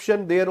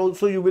description. There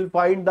also you will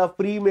find the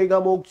free Mega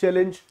Mock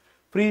Challenge,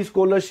 free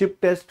scholarship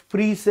test,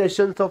 free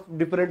sessions of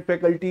different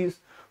faculties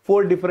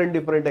for different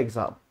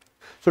exams.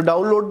 So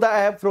download the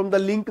app from the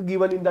link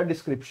given in the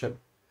description.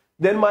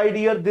 Then my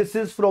dear, this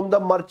is from the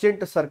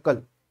merchant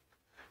circle.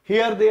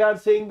 Here they are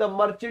saying the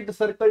merchant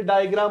circle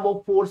diagram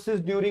of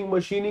forces during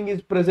machining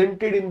is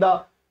presented in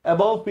the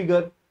above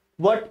figure.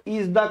 What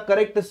is the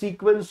correct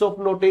sequence of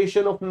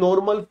notation of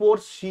normal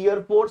force,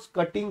 shear force,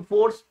 cutting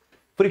force,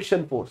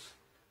 friction force?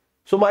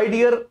 So my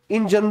dear,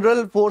 in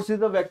general, force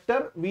is a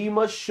vector. We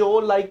must show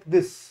like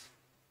this.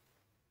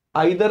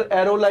 Either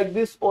arrow like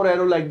this or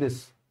arrow like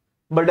this.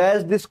 But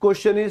as this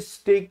question is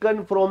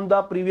taken from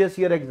the previous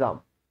year exam,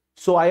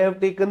 so I have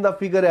taken the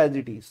figure as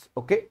it is.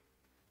 Okay.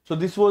 So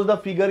this was the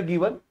figure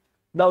given.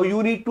 Now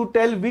you need to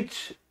tell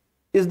which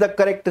is the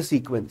correct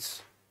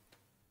sequence.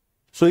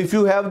 So if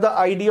you have the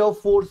idea of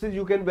forces,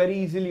 you can very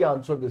easily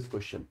answer this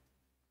question.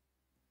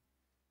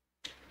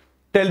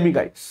 Tell me,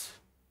 guys.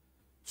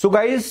 So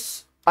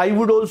guys, I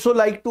would also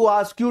like to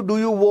ask you, do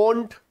you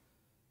want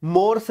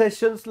more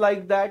sessions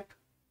like that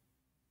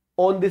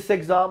on this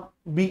exam,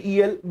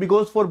 BEL?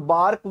 Because for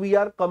BARC, we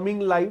are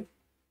coming live,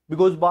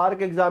 because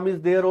BARC exam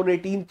is there on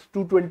 18th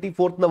to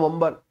 24th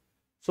November.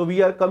 So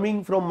we are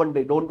coming from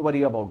Monday. Don't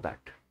worry about that.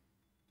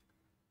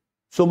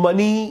 So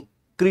Mani,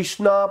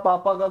 Krishna,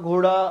 Papa Ka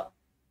Ghoda,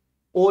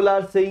 all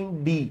are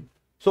saying D.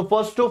 So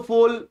first of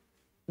all,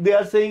 they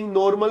are saying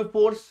normal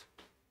force,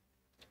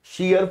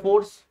 shear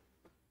force,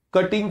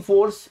 cutting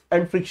force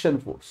and friction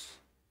force.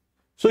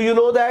 So you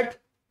know that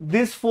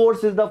this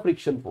force is the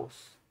friction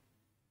force.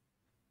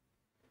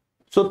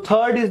 So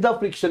third is the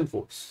friction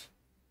force.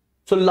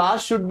 So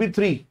last should be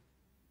 3.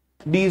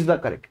 D is the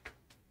correct.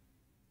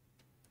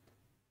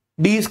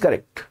 D is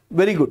correct.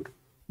 Very good.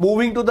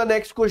 Moving to the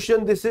next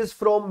question. This is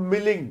from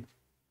milling.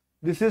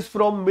 This is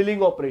from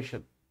milling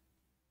operation.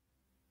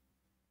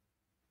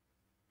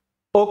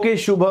 Okay,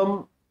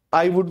 Shubham,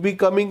 I would be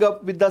coming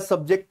up with the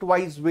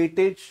subject-wise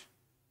weightage,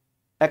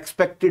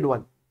 expected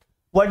one.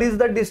 What is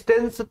the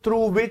distance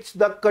through which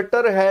the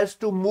cutter has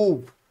to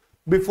move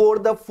before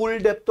the full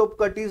depth of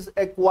cut is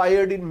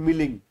acquired in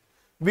milling?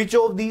 Which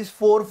of these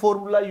 4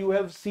 formula you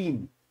have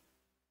seen?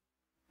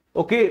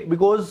 Okay,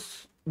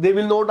 because they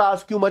will not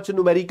ask you much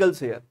numericals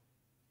here.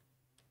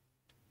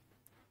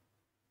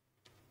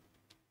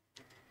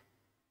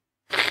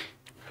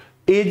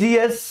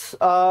 AGS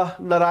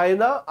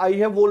Narayana, I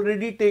have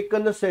already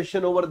taken a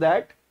session over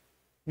that.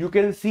 You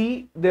can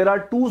see there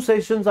are 2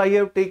 sessions I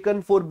have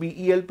taken for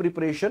BEL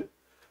preparation.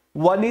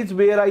 One is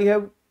where I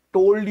have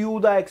told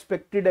you the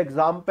expected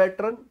exam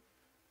pattern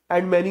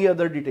and many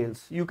other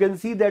details. You can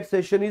see that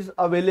session is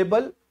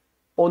available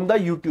on the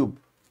YouTube.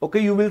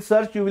 Okay, you will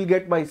search, you will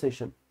get my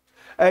session.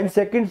 And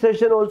second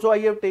session also I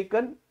have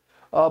taken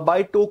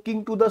by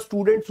talking to the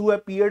students who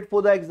appeared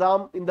for the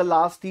exam in the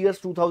last years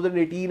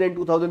 2018 and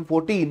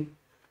 2014,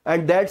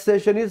 and that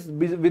session is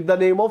with the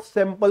name of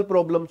sample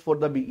problems for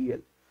the BEL.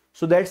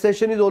 So that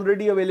session is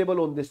already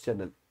available on this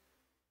channel.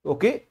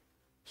 Okay,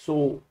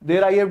 so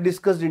there I have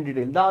discussed in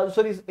detail. The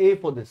answer is A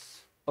for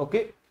this.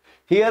 Okay,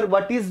 here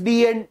what is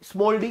D and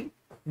small d?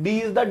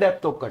 D is the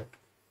depth of cut.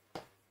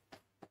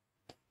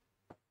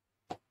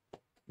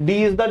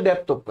 D is the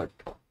depth of cut.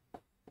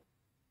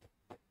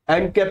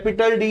 And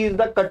capital D is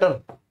the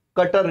cutter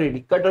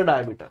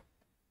diameter.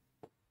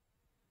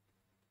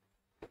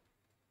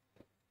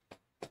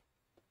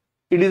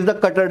 It is the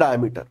cutter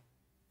diameter.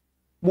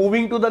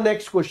 Moving to the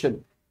next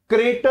question.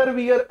 Crater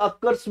wear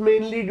occurs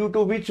mainly due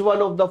to which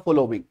one of the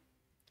following?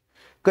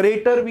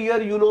 Crater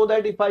wear, you know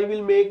that if I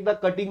will make the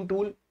cutting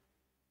tool,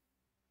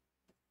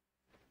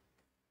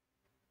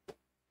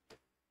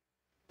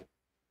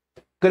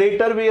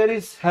 crater wear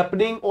is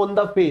happening on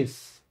the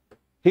face.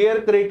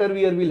 Here crater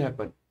wear will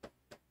happen.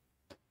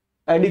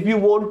 And if you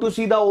want to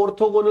see the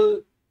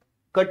orthogonal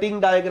cutting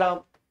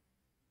diagram,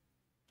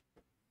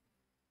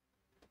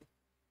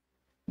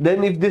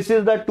 then if this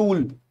is the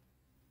tool,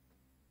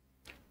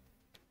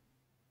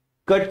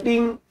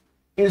 cutting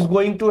is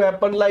going to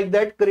happen like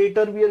that,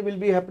 crater wear will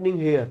be happening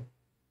here.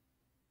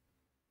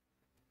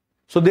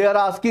 So they are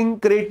asking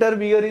crater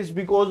wear is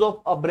because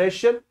of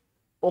abrasion,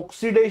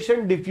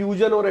 oxidation,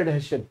 diffusion or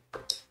adhesion.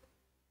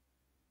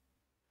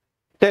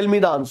 Tell me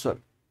the answer.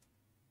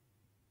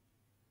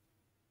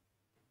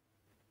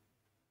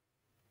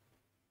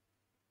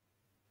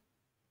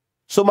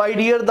 So my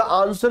dear, the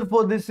answer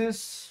for this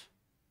is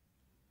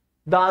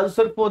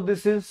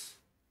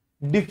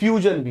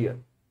diffusion wear.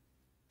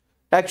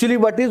 Actually,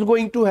 what is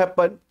going to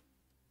happen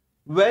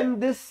when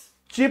this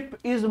chip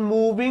is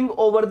moving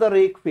over the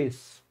rake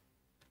face,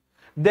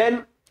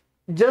 then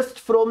just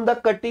from the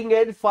cutting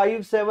edge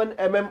 5-7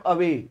 mm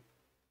away,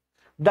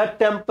 the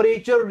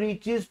temperature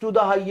reaches to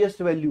the highest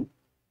value.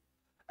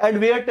 And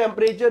where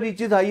temperature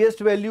reaches highest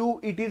value,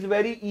 it is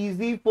very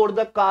easy for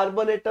the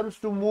carbon atoms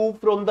to move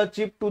from the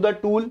chip to the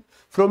tool,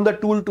 from the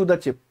tool to the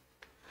chip.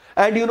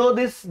 And you know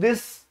this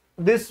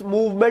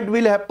movement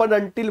will happen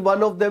until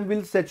one of them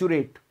will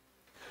saturate.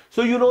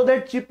 So you know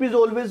that chip is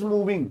always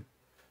moving.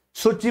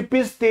 So chip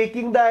is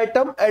taking the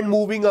atom and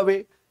moving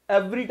away.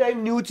 Every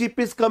time new chip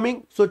is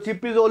coming, so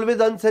chip is always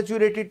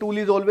unsaturated, tool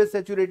is always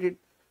saturated.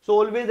 So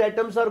always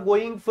atoms are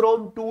going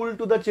from tool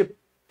to the chip.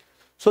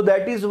 So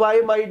that is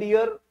why, my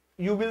dear,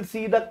 you will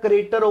see the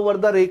crater over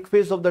the rake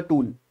face of the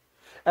tool.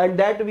 And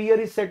that wear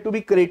is said to be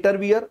crater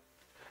wear.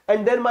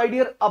 And then, my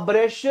dear,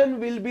 abrasion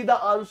will be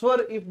the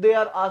answer if they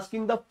are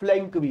asking the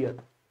flank wear.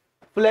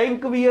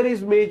 Flank wear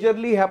is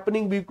majorly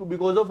happening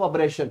because of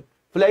abrasion.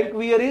 Flank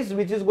wear is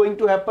which is going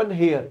to happen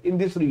here in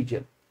this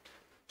region.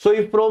 So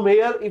if from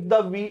here, if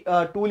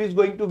the tool is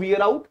going to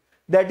wear out,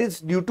 that is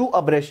due to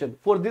abrasion.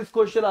 For this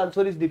question,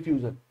 answer is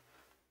diffusion.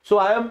 So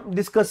I am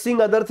discussing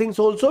other things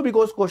also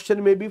because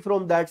question may be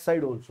from that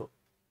side also.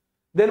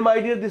 Then, my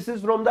dear, this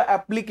is from the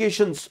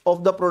applications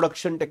of the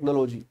production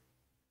technology.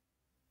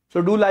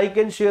 So do like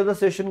and share the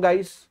session,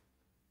 guys.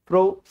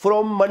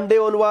 From Monday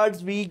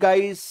onwards, we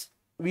guys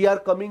we are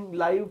coming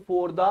live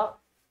for the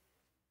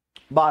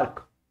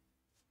bark.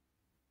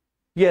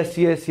 Yes.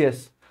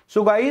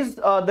 So guys,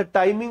 the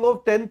timing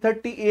of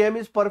 10:30 a.m.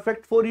 is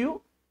perfect for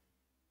you.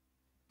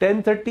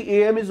 10:30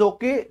 a.m. is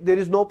okay. There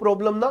is no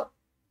problem na.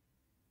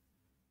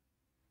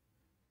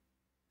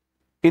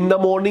 In the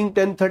morning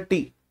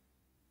 10:30.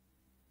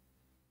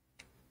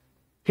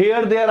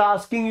 Here they are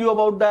asking you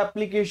about the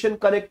application: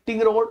 connecting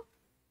rod,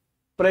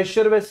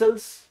 pressure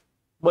vessels,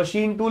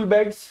 machine tool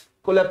beds,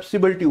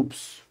 collapsible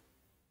tubes.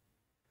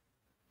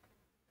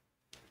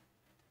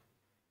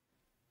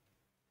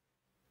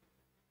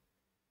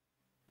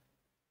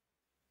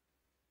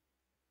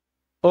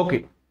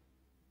 Okay.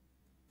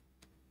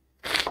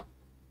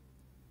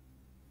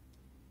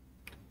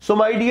 So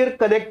my dear,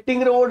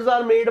 connecting rods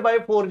are made by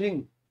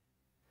forging,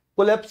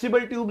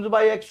 collapsible tubes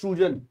by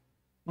extrusion,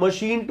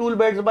 machine tool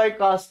beds by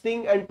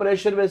casting, and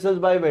pressure vessels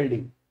by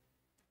welding.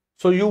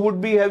 So you would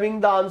be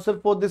having the answer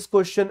for this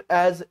question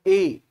as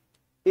A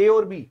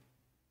or B.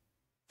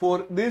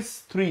 For this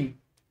three,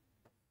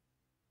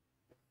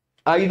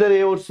 either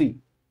A or C.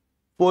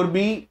 For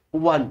B,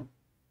 1.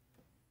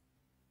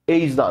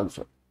 A is the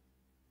answer.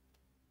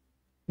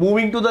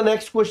 Moving to the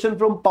next question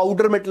from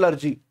powder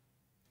metallurgy.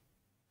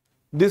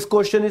 This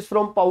question is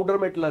from powder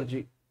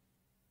metallurgy.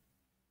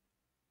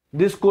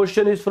 This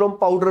question is from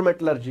powder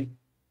metallurgy.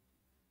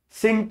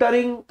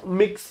 Sintering,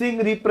 mixing,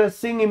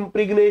 repressing,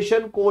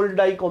 impregnation, cold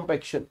die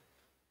compaction.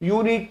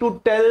 You need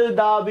to tell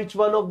the which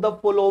one of the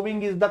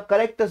following is the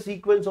correct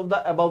sequence of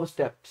the above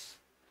steps.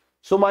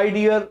 So my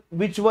dear,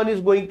 which one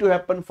is going to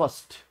happen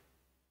first?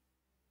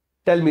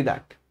 Tell me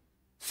that.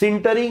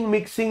 Sintering,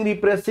 mixing,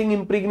 repressing,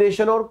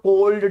 impregnation, or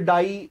cold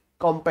die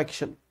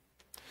compaction.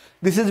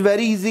 This is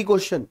very easy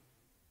question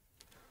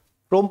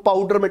from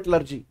powder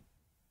metallurgy.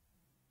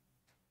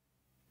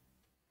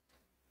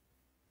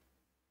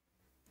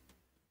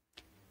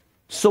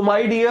 So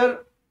my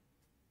dear,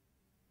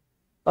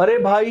 अरे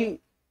भाई,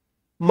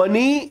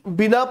 money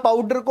बिना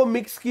powder को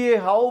mix किए,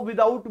 how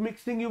without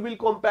mixing you will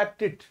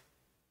compact it?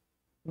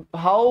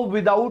 How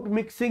without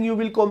mixing you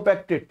will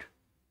compact it?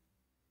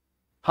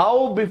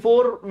 How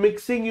before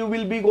mixing you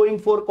will be going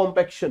for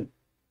compaction?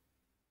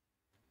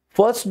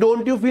 First,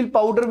 don't you feel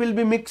powder will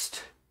be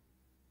mixed?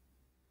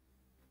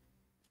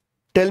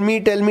 Tell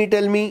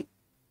me.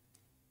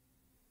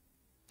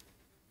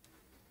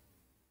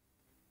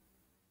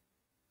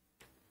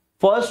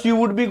 First you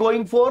would be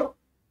going for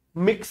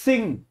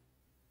mixing,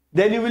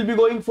 then you will be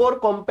going for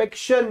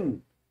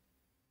compaction,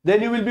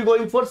 then you will be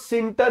going for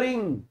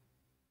sintering,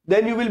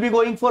 then you will be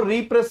going for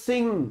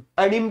repressing,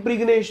 and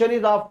impregnation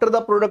is after the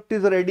product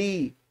is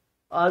ready.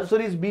 Answer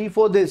is B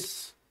for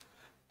this.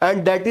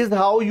 And that is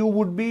how you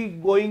would be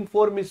going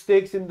for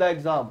mistakes in the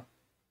exam.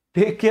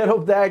 Take care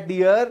of that,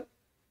 dear.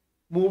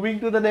 Moving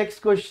to the next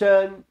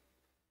question.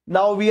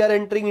 Now we are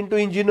entering into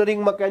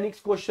engineering mechanics.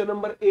 Question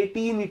number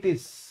 18 it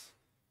is.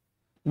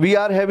 We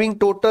are having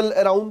total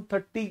around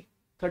 30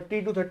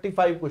 to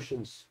 35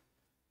 questions.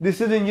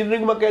 This is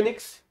engineering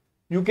mechanics.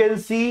 You can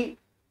see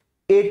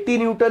 80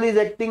 Newton is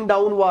acting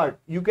downward.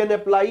 You can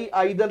apply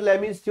either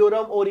Lami's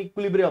theorem or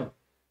equilibrium.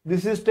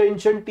 This is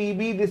tension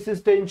TB, this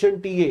is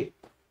tension TA.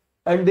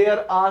 And they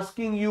are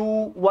asking you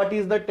what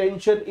is the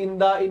tension in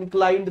the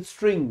inclined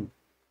string.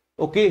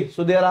 Okay,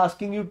 so they are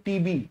asking you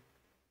TB.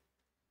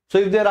 So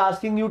if they are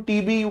asking you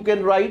TB, you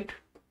can write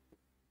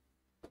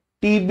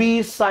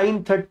TB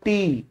sin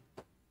 30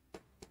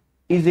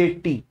 is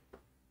 80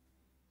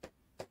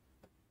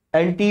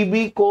 and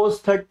TB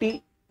cos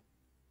 30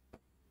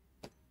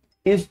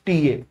 is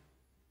TA.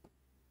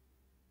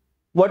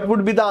 What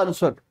would be the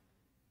answer?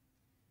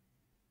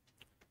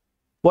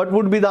 What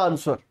would be the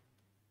answer?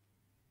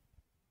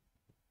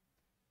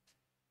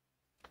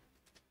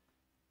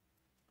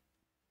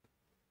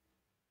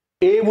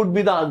 A would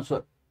be the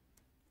answer.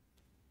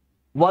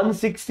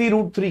 160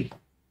 root 3.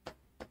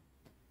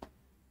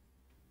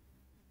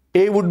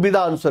 A would be the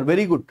answer.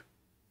 Very good.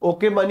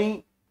 Okay,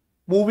 money.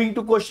 Moving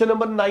to question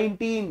number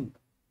 19.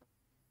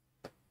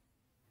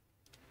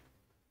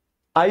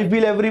 I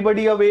feel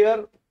everybody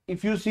aware.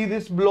 If you see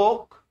this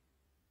block,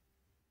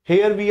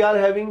 here we are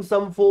having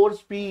some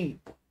force P.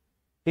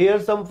 Here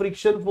some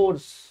friction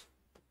force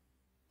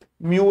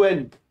mu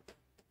N.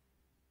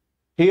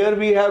 Here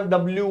we have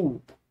W.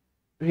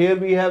 Here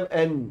we have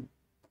N.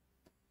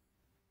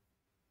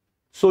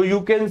 So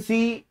you can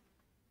see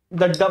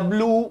the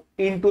W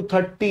into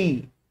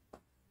 30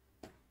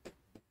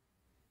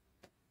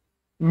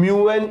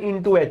 mu N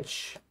into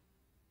H.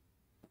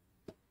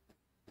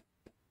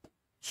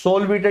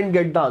 Solve it and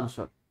get the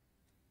answer.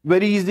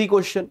 Very easy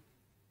question.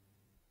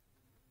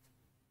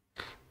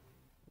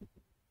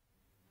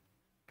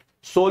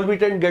 Solve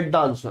it and get the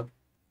answer.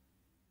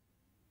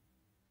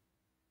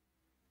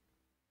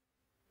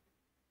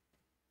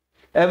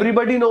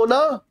 Everybody know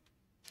na?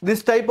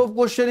 This type of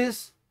question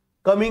is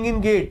coming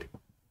in gate.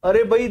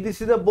 Arey bhai,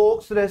 this is a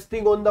box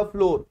resting on the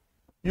floor.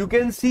 You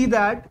can see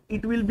that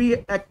it will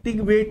be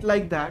acting weight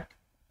like that.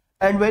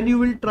 And when you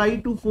will try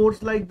to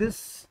force like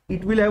this,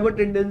 it will have a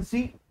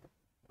tendency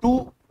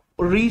to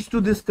reach to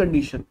this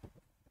condition.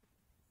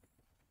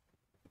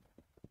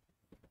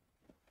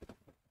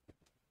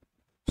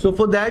 So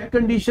for that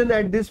condition,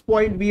 at this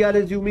point, we are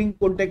assuming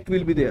contact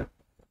will be there.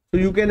 So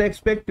you can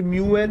expect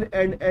mu n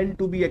and n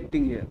to be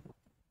acting here.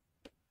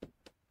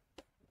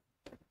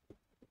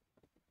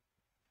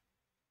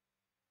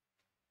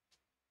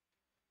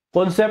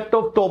 Concept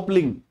of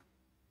toppling.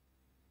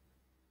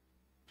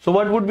 So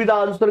what would be the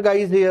answer,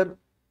 guys, here?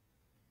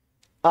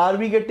 Are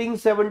we getting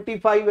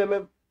 75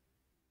 mm?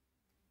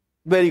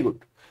 Very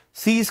good.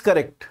 C is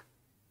correct.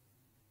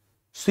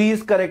 C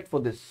is correct for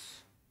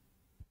this.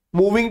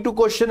 Moving to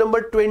question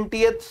number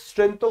 20th,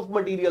 strength of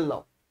material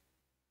now.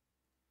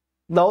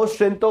 Now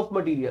strength of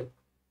material.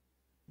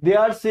 They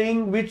are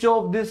saying which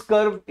of this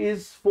curve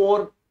is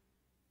for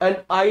an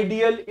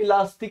ideal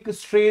elastic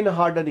strain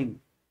hardening.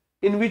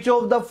 In which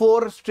of the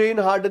four strain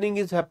hardening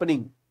is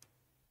happening?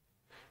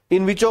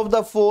 In which of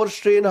the four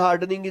strain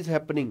hardening is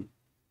happening?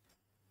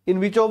 In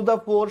which of the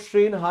four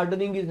strain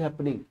hardening is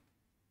happening?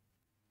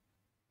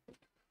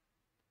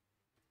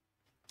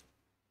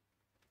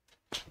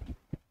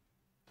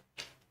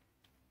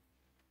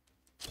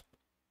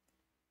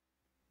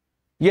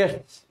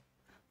 Yes,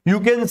 you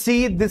can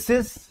see this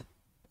is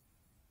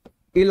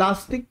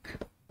elastic.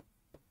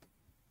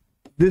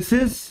 This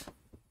is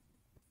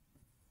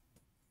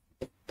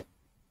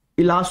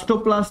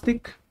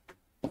elastoplastic.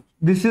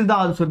 This is the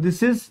answer.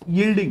 This is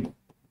yielding,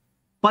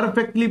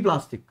 perfectly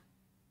plastic.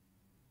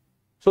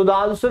 So the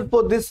answer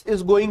for this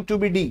is going to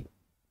be D.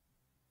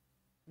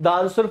 The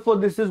answer for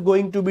this is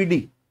going to be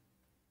D.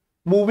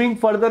 Moving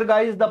further,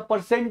 guys, the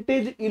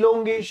percentage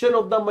elongation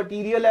of the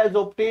material as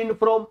obtained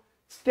from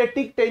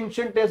static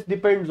tension test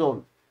depends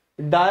on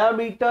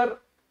diameter,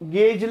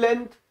 gauge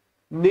length,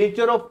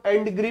 nature of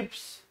end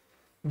grips,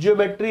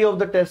 geometry of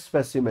the test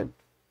specimen.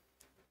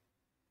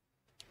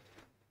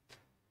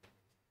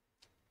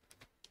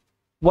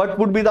 What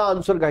would be the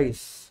answer,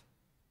 guys?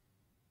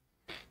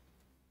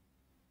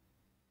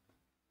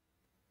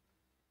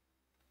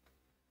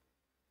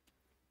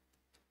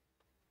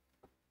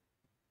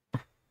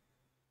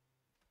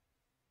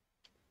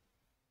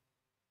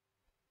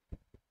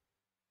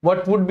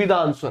 What would be the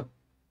answer?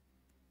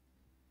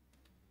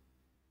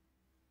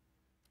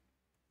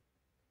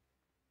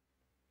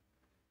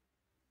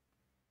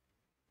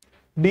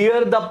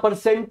 Dear, the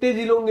percentage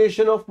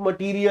elongation of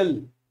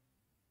material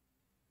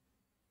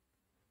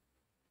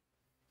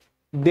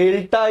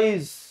delta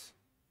is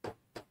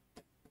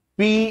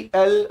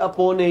PL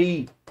upon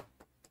AE.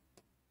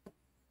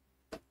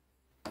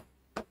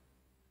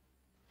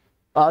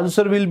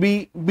 Answer will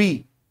be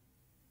B.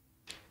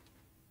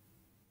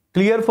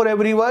 Clear for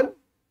everyone?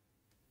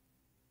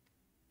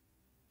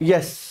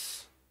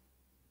 Yes.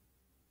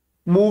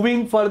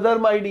 Moving further,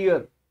 my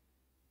dear.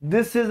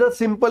 This is a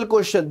simple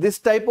question. This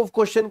type of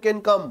question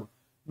can come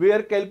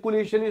where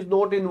calculation is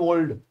not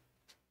involved.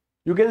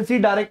 You can see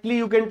directly,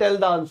 you can tell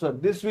the answer.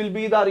 This will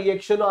be the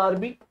reaction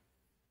RB.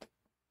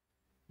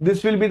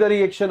 This will be the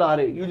reaction RA.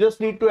 You just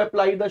need to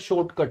apply the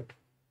shortcut.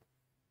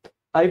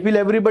 I feel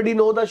everybody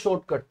know the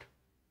shortcut.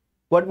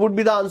 What would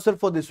be the answer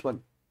for this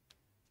one?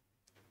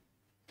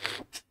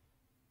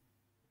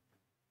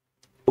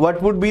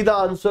 What would be the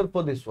answer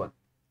for this one?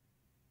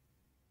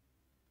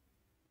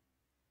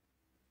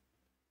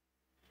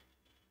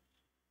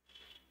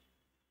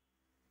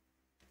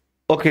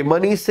 Okay,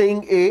 Mani is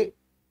saying A.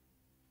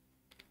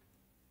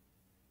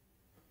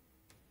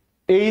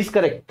 A is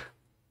correct.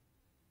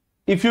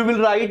 If you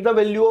will write the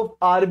value of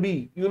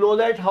RB, you know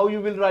that how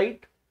you will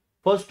write?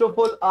 First of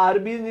all,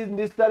 RB is in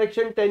this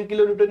direction, 10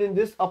 kilonewton in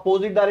this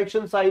opposite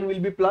direction, sign will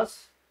be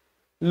plus.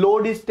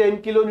 Load is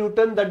 10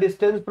 kilonewton, the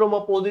distance from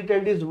opposite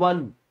end is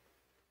 1.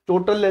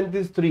 Total length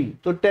is 3.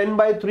 So 10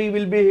 by 3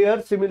 will be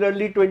here.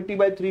 Similarly, 20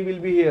 by 3 will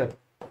be here.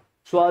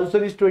 So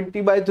answer is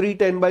 20 by 3,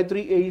 10 by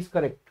 3. A is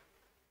correct.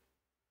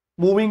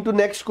 Moving to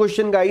next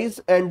question, guys.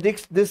 And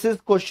this is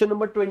question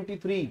number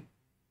 23.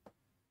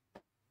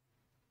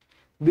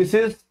 This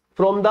is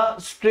from the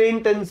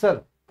strain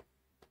tensor.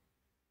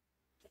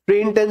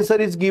 Strain tensor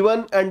is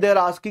given and they are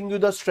asking you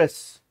the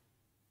stress.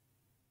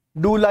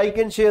 Do like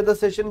and share the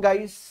session,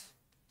 guys.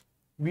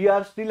 We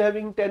are still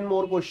having 10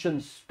 more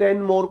questions.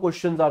 10 more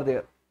questions are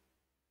there.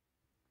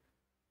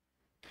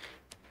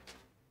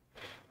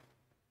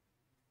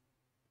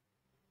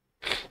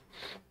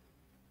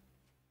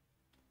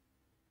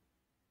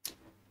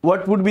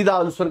 What would be the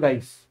answer,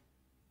 guys?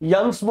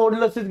 Young's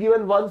modulus is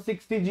given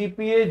 160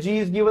 GPa, G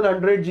is given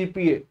 100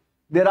 GPa.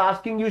 They're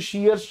asking you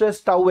shear stress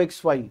tau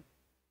xy.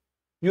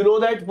 You know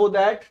that for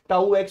that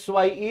tau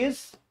xy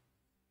is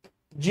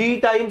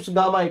G times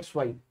gamma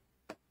xy.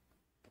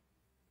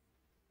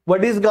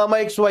 What is gamma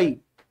xy?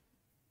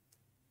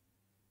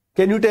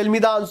 Can you tell me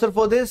the answer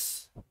for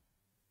this?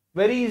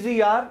 Very easy,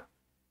 yaar.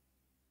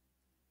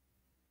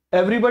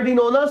 Everybody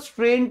know na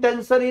strain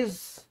tensor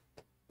is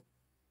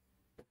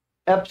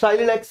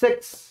epsilon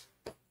xx,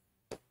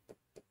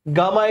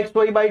 gamma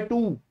xy by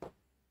 2,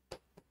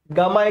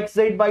 gamma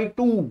xz by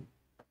 2,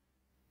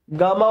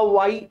 gamma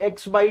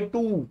yx by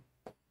 2,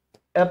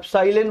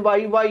 epsilon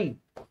yy,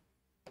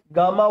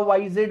 gamma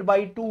yz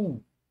by 2,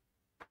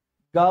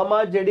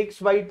 gamma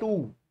zx by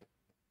 2,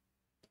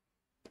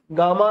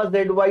 gamma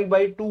zy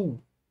by 2,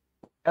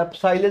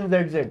 epsilon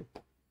zz.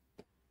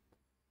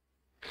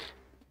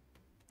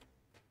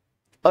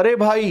 अरे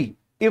भाई,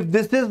 if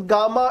this is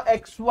gamma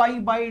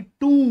xy by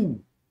 2,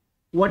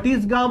 what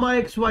is gamma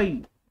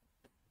xy?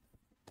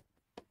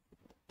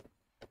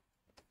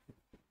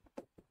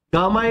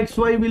 Gamma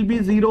xy will be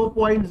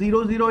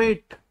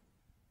 0.008.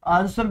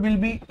 Answer will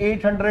be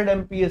 800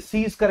 MPa.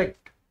 C is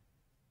correct.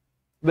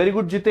 Very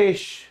good,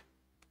 Jitesh.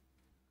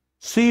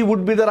 C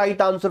would be the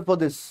right answer for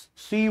this.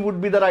 C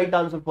would be the right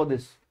answer for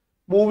this.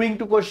 Moving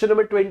to question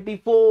number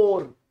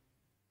 24.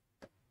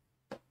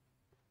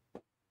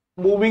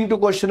 Moving to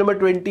question number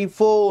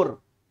 24.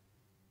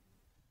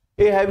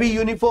 A heavy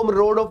uniform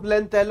rod of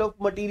length L of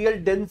material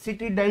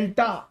density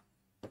delta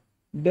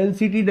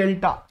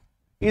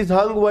is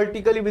hung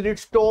vertically with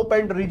its top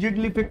and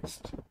rigidly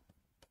fixed.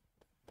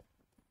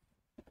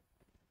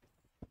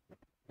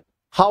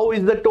 How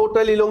is the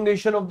total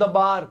elongation of the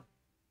bar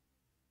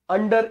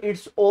under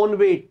its own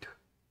weight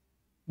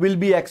will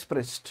be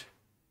expressed?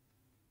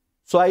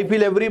 So I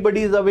feel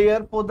everybody is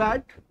aware for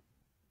that.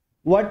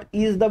 What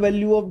is the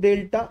value of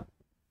delta?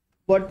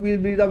 What will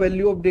be the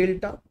value of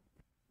delta?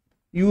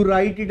 You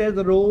write it as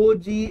rho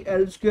g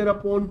L square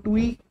upon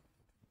 2e.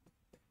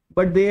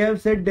 But they have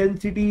said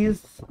density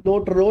is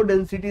not rho,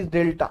 density is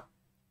delta.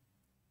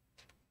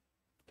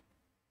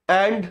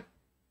 And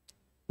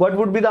what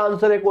would be the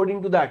answer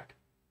according to that?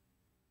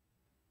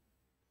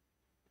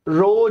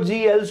 Rho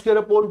g L square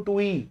upon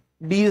 2e.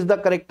 D is the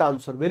correct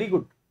answer. Very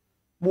good.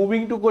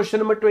 Moving to question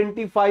number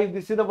 25.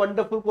 This is a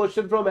wonderful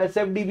question from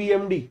SFD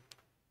BMD.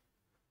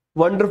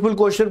 Wonderful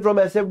question from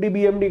SFD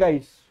BMD,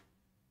 guys.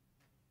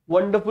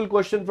 Wonderful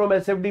question from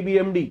SFD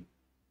BMD.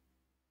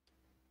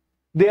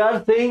 They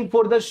are saying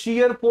for the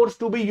shear force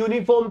to be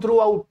uniform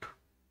throughout.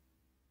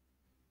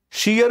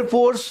 Shear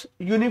force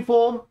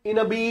uniform in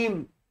a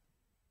beam.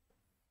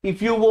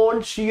 If you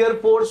want shear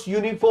force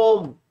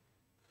uniform,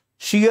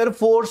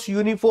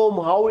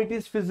 how it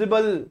is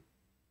feasible?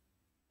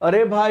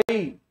 Arey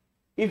bhai,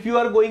 if you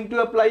are going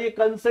to apply a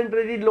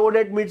concentrated load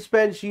at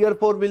midspan, shear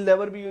force will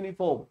never be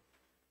uniform.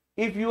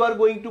 If you are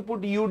going to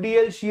put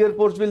UDL, shear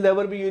force will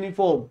never be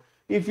uniform.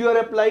 If you are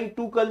applying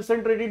two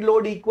concentrated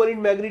load equal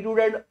in magnitude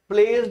and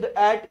placed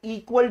at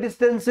equal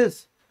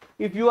distances,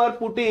 if you are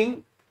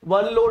putting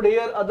one load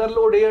here, other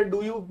load here,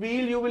 do you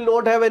feel you will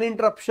not have an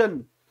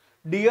interruption?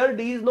 Dear,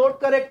 D is not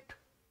correct.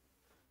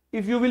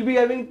 If you will be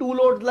having two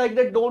loads like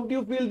that, don't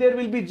you feel there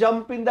will be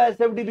jump in the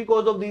SFD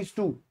because of these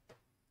two?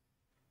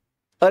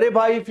 Arey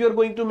bhai, if you are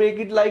going to make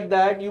it like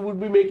that, you would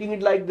be making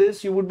it like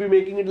this, you would be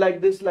making it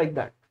like this, like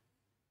that.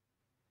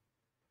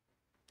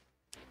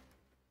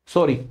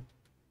 Sorry.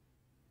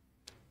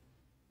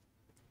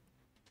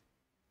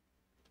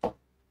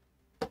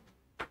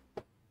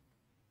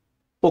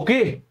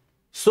 Okay.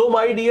 So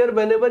my dear,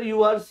 whenever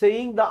you are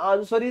saying the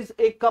answer is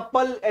a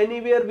couple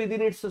anywhere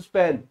within its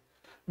span.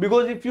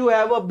 Because if you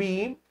have a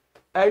beam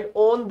and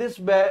on this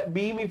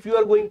beam, if you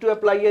are going to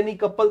apply any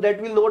couple,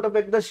 that will not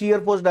affect the shear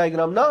force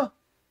diagram, na?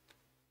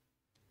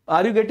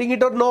 Are you getting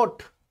it or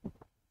not?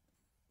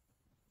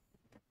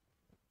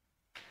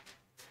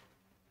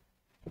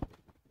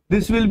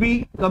 This will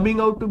be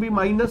coming out to be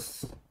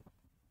minus.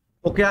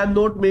 Okay, I am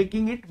not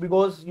making it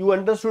because you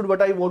understood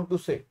what I want to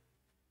say.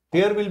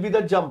 Here will be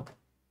the jump.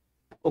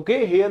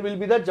 Okay, here will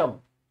be the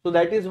jump. So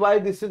that is why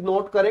this is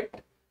not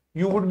correct.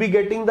 You would be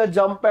getting the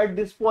jump at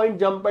this point,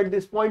 jump at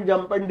this point,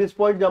 jump at this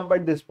point, jump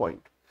at this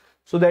point.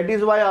 So that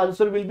is why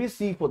answer will be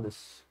C for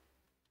this.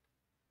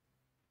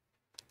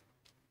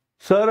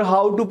 Sir,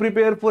 how to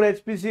prepare for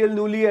HPCL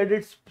newly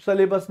added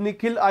syllabus?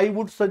 Nikhil, I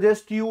would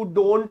suggest you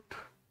don't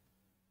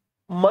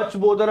much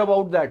bother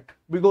about that,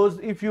 because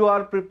if you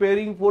are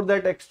preparing for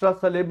that extra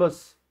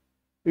syllabus,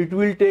 it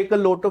will take a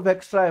lot of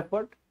extra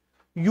effort.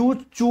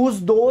 You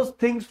choose those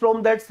things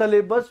from that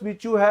syllabus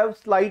which you have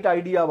slight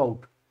idea about.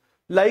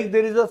 Like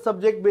there is a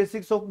subject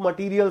basics of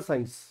material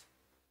science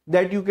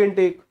that you can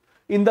take,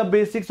 in the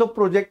basics of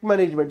project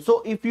management.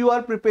 So if you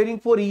are preparing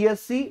for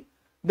ESC,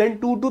 then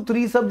 2 to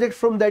 3 subjects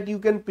from that you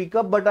can pick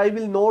up, but I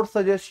will not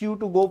suggest you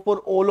to go for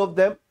all of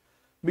them,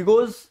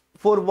 because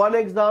for one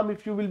exam,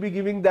 if you will be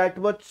giving that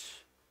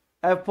much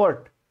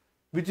effort,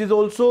 which is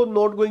also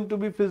not going to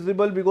be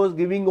feasible, because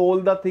giving all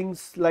the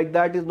things like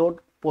that is not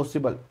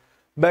possible.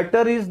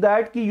 Better is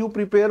that you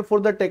prepare for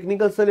the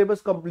technical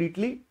syllabus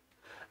completely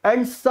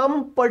and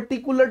some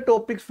particular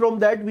topics from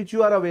that which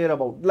you are aware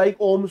about, like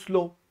Ohm's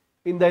law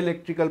in the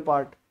electrical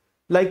part,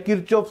 like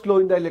Kirchhoff's law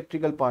in the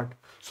electrical part.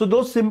 So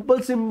those simple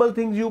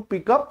things you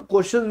pick up,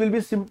 questions will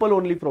be simple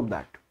only from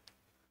that.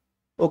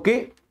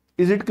 Okay,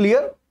 is it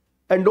clear?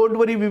 And don't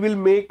worry, we will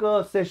make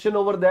a session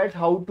over that,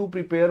 how to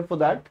prepare for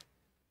that.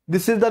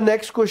 This is the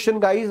next question,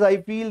 guys.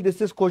 I feel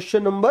this is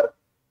question number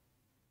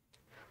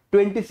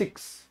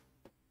 26.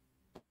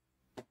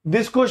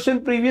 This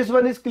question, previous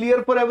one, is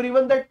clear for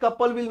everyone that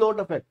couple will not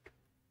affect.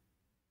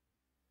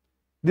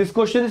 This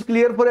question is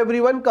clear for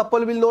everyone,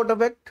 couple will not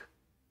affect.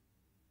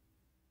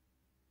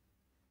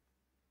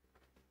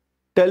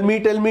 Tell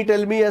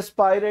me,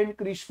 aspirant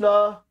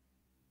Krishna.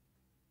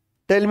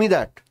 Tell me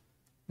that.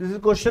 This is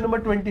question number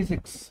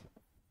 26.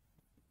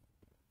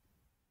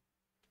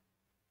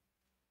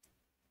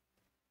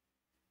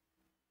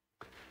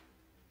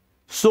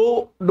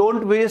 So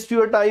don't waste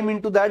your time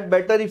into that.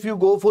 Better if you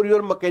go for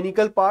your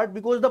mechanical part,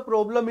 because the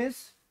problem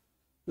is,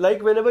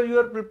 like whenever you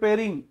are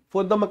preparing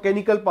for the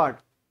mechanical part,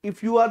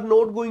 if you are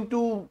not going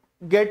to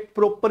get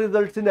proper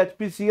results in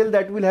HPCL,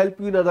 that will help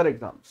you in other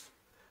exams,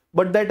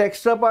 but that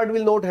extra part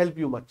will not help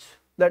you much.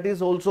 That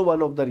is also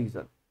one of the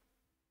reason.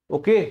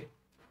 Okay,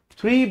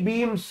 3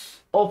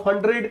 beams of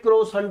 100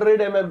 cross 100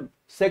 mm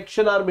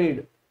section are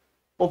made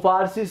of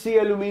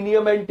RCC,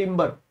 aluminium and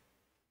timber.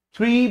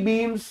 3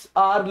 beams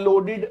are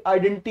loaded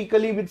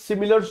identically with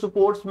similar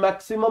supports.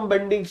 Maximum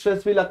bending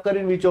stress will occur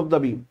in which of the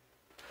beam?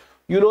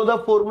 You know the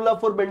formula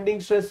for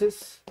bending stress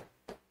is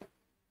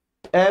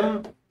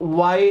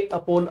My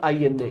upon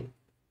INA.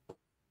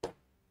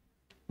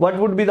 What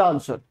would be the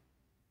answer?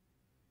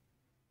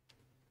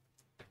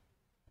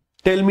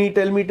 Tell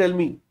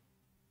me.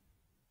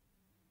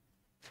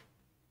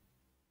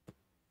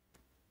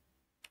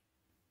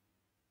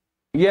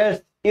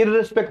 Yes,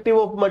 irrespective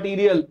of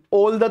material,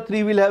 all the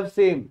three will have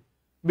same,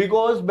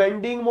 because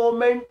bending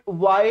moment,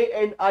 Y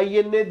and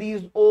INA,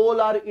 these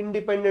all are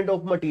independent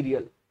of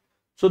material.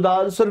 So the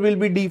answer will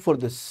be D for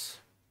this.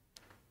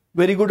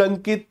 Very good,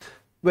 Ankit.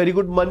 Very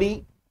good,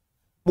 Mani.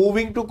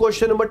 Moving to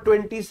question number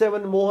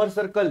 27, Mohr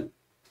circle.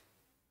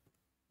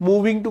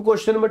 Moving to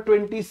question number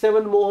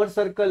 27, Mohr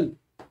circle.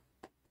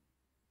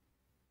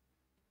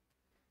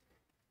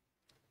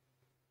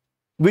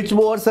 Which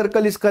Mohr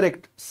circle is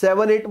correct?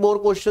 7-8 more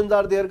questions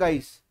are there,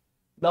 guys.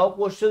 Now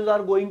questions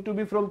are going to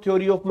be from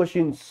theory of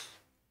machines.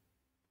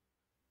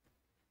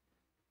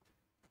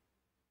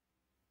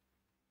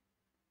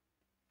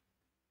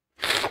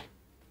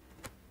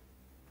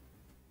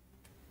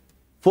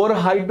 For the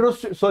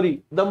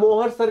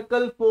Mohr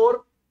circle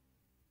for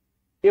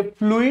a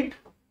fluid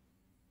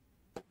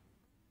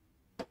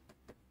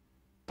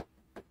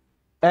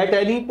at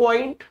any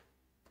point,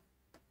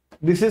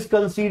 this is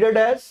considered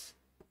as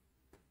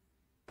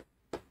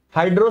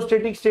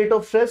hydrostatic state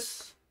of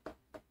stress.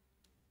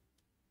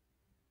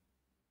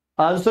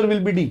 Answer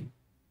will be D.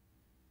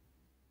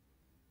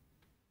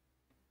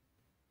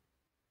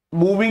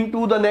 Moving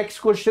to the next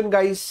question,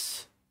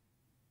 guys.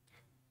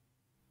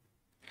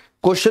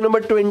 Question number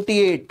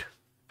 28.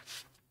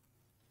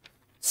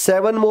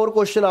 7 more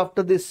question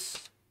after this.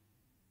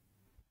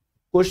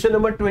 Question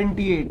number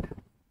 28.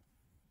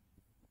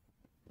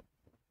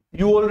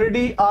 You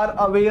already are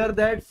aware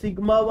that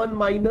sigma 1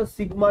 minus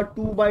sigma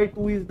 2 by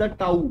 2 is the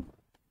tau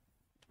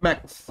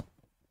max.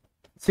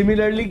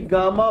 Similarly,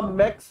 gamma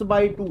max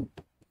by 2.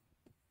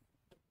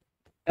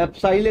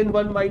 Epsilon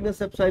 1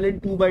 minus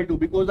epsilon 2 by 2.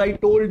 Because I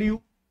told you,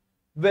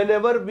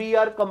 whenever we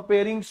are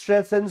comparing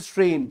stress and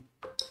strain,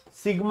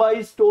 sigma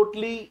is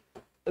totally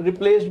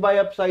replaced by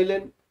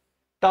epsilon,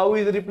 tau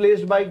is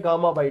replaced by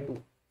gamma by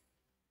 2.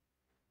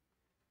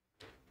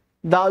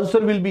 The answer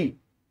will be,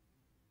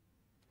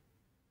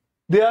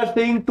 they are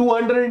saying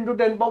 200 into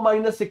 10 power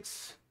minus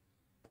 6.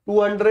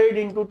 200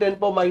 into 10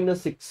 power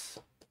minus 6.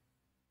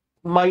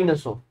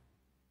 Minus of.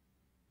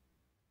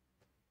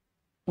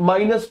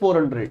 Minus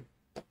 400.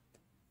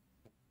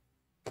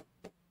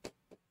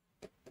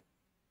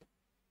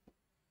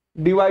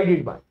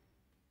 Divided by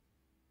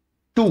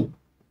 2.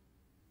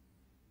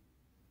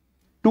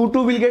 2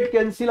 will get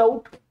cancelled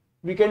out.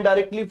 We can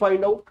directly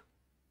find out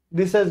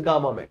this as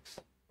gamma max.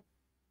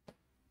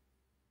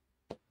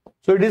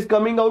 So it is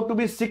coming out to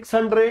be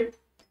 600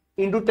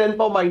 into 10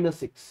 power minus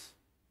 6.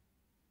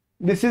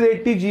 This is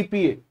 80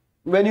 GPa.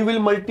 When you will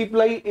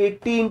multiply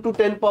 80 into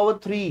 10 power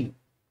 3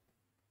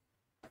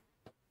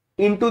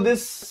 into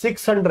this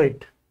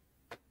 600,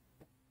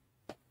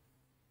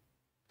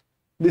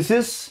 this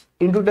is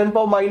into 10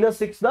 power minus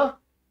 6, the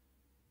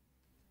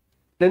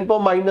 10 power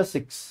minus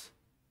 6.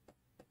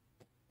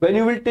 When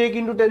you will take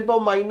into 10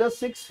 power minus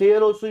 6,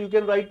 here also you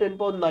can write 10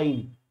 power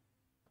 9.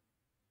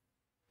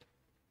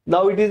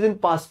 Now it is in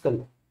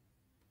Pascal.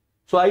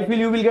 So I feel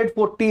you will get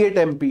 48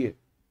 MPa.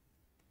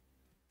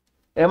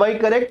 Am I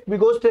correct?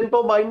 Because 10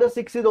 power minus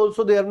 6 is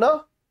also there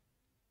now.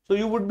 So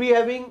you would be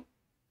having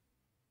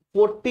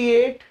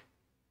 48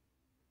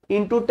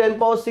 into 10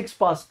 power 6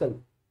 Pascal.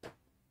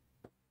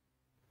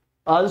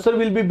 Answer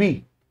will be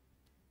B.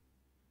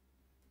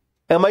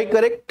 Am I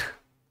correct?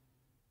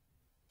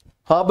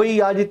 हाँ भाई,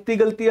 आज इतनी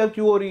गलतियां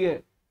क्यों हो रही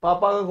है?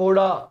 पापा का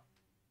घोड़ा,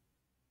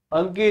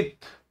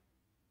 अंकित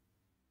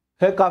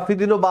है, काफी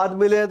दिनों बाद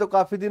मिले हैं तो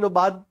काफी दिनों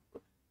बाद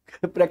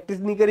प्रैक्टिस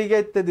नहीं करी क्या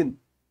इतने दिन?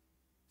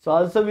 So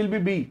answer will be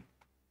B.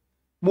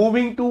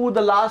 Moving to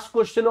the last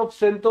question of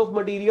strength of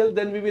material,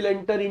 then we will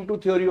enter into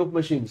theory of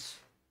machines.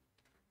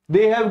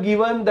 They have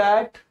given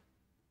that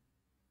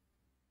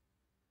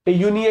a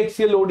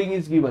uniaxial loading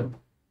is given.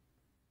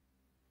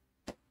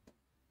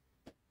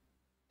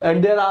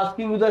 And they are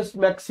asking you the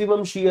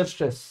maximum shear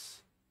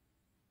stress.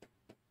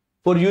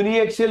 For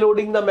uniaxial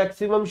loading, the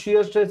maximum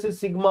shear stress is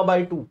sigma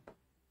by 2.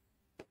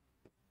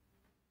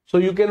 So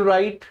you can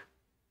write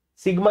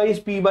sigma is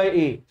P by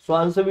A. So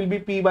answer will be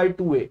P by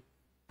 2A.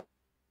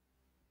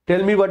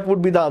 Tell me what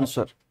would be the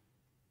answer.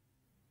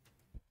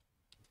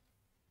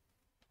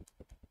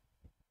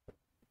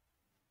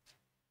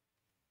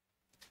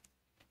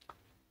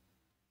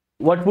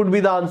 What would be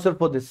the answer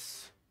for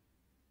this?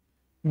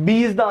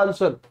 B is the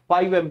answer,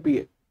 5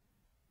 MPa.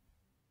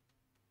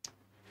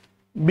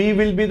 B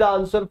will be the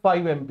answer,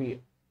 5 MPa.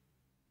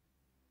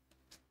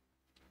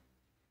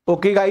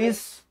 Okay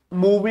guys,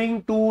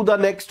 moving to the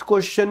next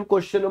question,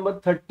 question number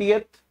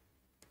 30th.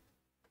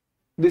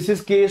 This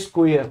is K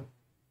square.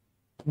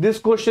 This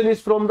question is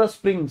from the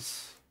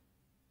springs.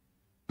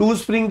 Two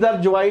springs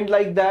are joined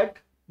like that.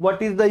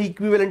 What is the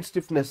equivalent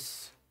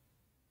stiffness?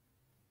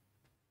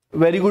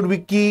 Very good,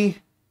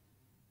 Vicky.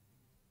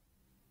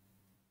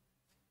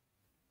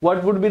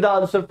 What would be the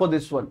answer for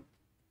this one?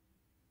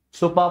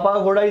 So Papa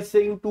Ghoda is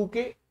saying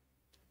 2K.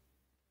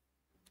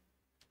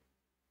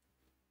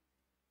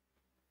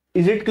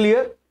 Is it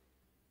clear?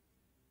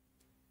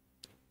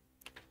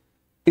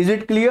 Is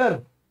it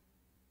clear?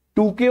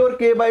 2K और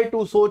K by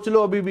 2 सोच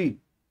लो अभी भी.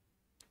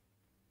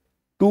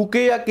 2K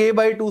या K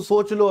by 2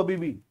 सोच लो अभी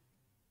भी.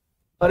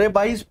 अरे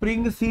भाई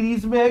स्प्रिंग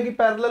सीरीज में है कि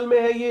पैरेलल में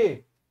है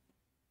ये?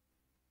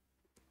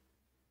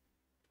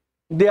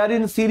 They are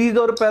in series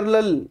or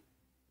parallel?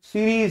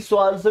 Series, so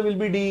answer will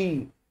be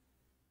D.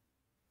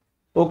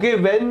 Okay,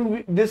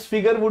 when this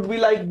figure would be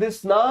like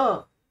this,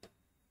 na,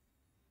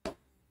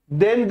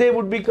 then they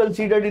would be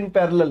considered in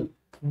parallel.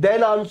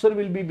 Then answer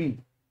will be B.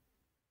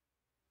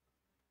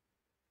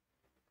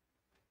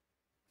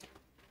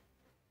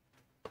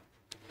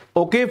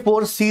 Okay,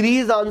 for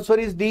series answer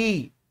is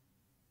D.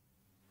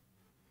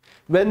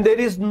 When there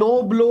is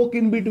no block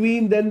in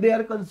between, then they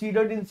are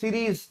considered in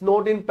series,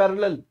 not in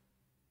parallel.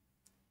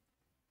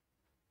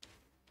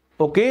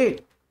 Okay.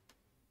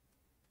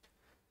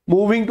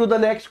 Moving to the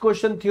next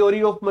question,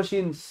 theory of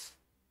machines.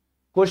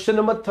 Question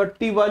number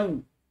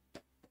 31.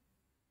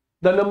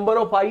 The number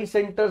of eye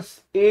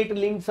centers, 8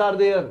 links are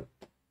there.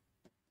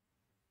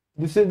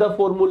 This is the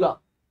formula.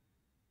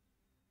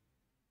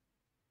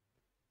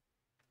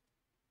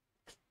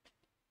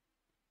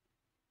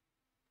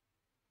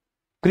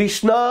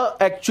 Krishna,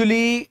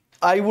 actually,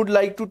 I would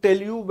like to tell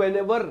you,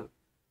 whenever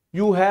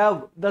you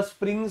have the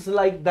springs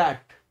like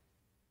that,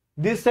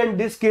 this and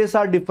this case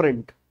are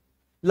different.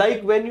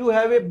 Like when you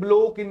have a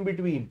block in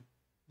between,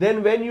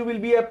 then when you will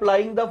be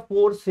applying the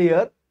force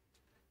here,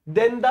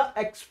 then the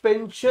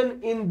expansion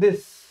in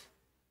this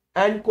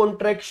and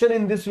contraction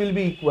in this will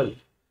be equal.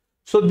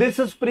 So this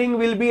spring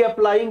will be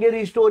applying a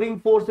restoring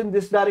force in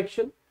this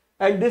direction,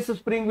 and this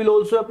spring will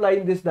also apply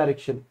in this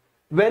direction.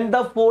 When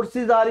the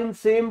forces are in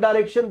same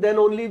direction, then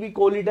only we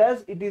call it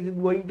as it is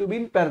going to be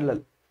in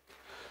parallel.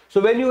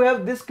 So when you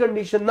have this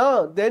condition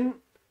now, then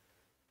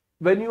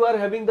when you are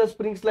having the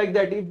springs like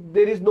that, if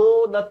there is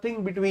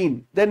nothing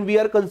between, then we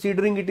are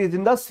considering it is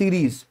in the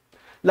series.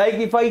 Like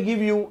if I give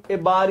you a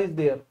bar is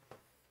there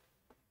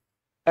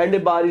and a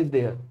bar is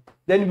there,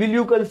 then will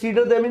you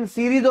consider them in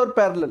series or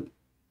parallel?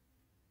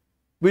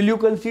 Will you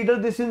consider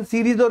this in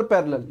series or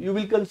parallel? You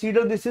will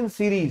consider this in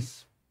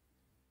series.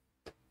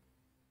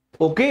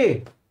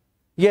 Okay.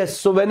 Yes.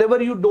 So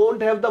whenever you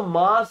don't have the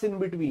mass in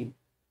between,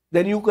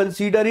 then you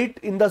consider it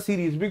in the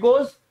series,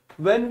 because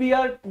when we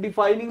are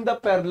defining the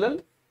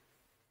parallel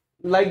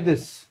like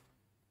this,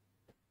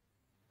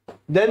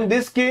 then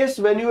this case,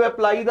 when you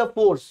apply the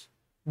force,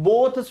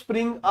 both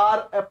springs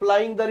are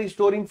applying the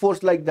restoring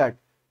force like that.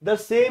 The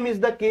same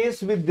is the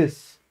case with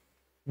this.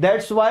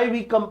 That's why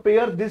we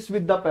compare this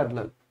with the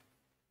parallel.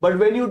 But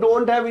when you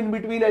don't have in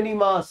between any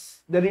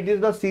mass, then it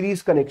is the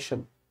series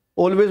connection.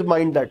 Always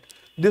mind that.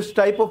 This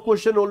type of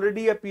question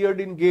already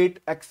appeared in GATE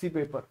XC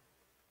paper.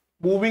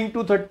 Moving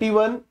to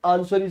 31,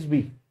 answer is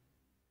B.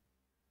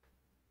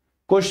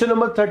 Question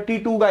number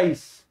 32,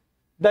 guys.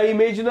 The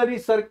imaginary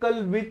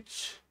circle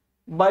which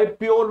by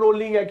pure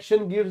rolling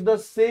action gives the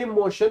same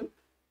motion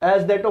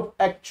as that of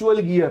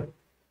actual gear.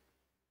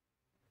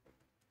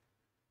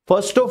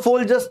 First of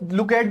all, just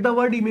look at the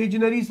word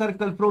imaginary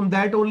circle. From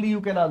that only you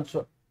can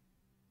answer.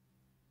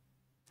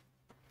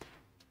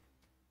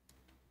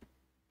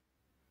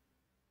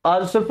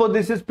 Answer for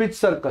this is pitch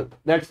circle.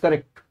 That's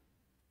correct.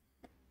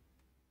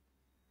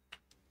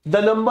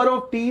 The number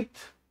of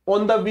teeth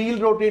on the wheel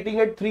rotating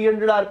at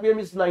 300 RPM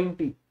is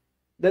 90.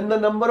 Then the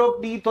number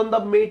of teeth on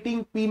the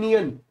mating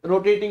pinion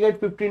rotating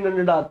at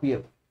 1500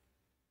 RPM.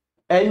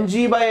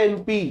 NG by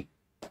NP,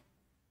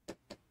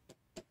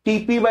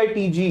 TP by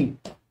TG.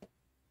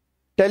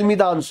 Tell me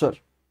the answer.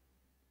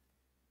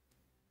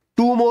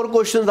 Two more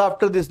questions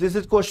after this. This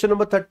is question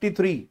number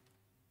 33.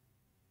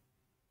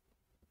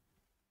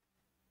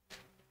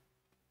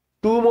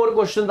 Two more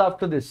questions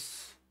after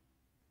this.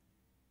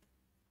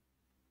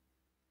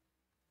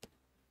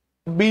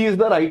 B is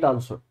the right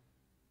answer.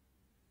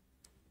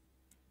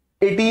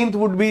 18th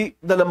would be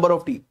the number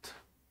of teeth.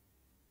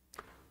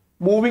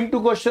 Moving to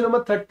question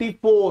number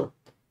 34.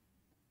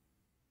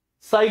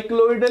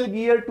 Cycloidal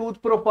gear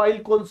tooth profile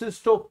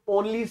consists of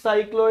only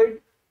cycloid,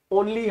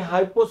 only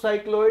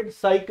hypocycloid,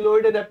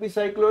 cycloid and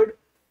epicycloid,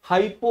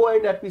 hypo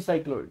and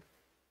epicycloid.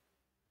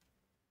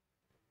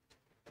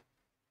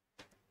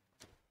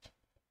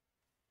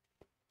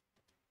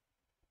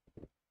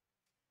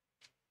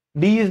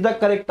 D is the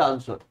correct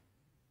answer.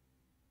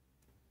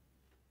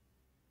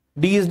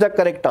 D is the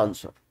correct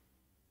answer.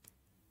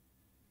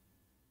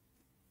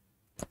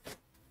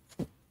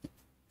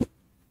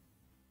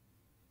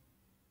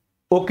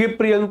 Okay,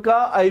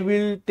 Priyanka, I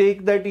will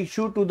take that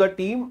issue to the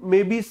team.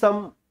 Maybe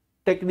some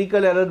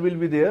technical error will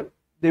be there.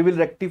 They will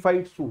rectify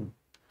it soon.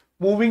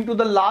 Moving to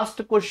the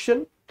last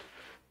question.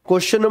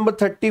 Question number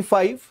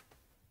 35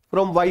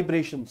 from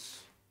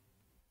vibrations.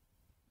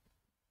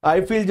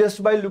 I feel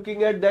just by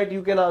looking at that,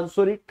 you can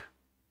answer it.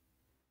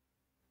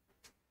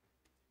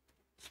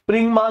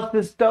 Spring mass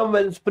system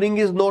when spring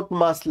is not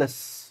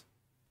massless.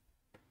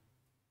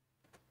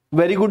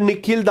 Very good,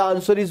 Nikhil. The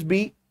answer is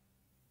B.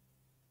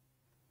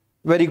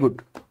 Very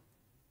good.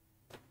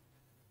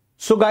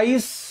 So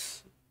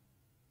guys,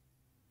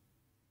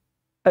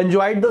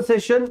 enjoyed the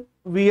session.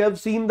 We have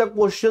seen the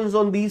questions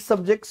on these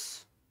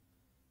subjects.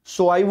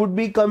 So I would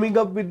be coming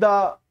up with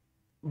the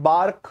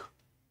BARC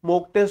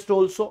mock test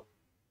also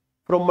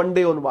from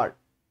Monday onward.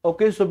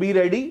 Okay, so be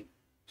ready.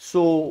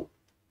 So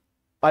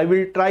I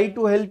will try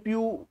to help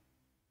you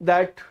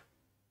that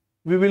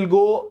we will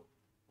go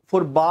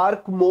for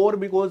BARC more,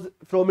 because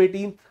from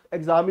 18th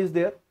exam is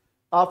there.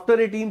 After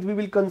 18th, we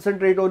will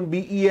concentrate on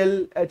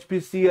BEL,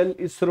 HPCL,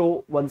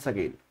 ISRO once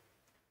again.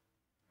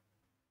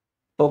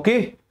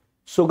 Okay.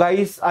 So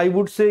guys, I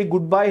would say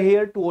goodbye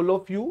here to all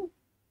of you.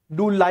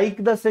 Do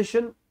like the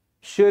session,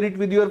 share it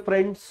with your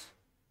friends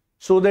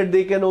so that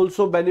they can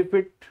also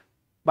benefit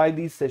by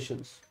these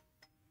sessions.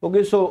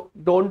 Okay, so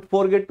don't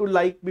forget to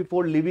like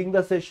before leaving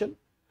the session,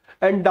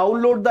 and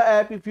download the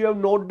app if you have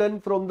not done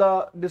from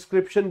the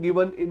description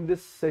given in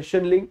this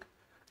session link,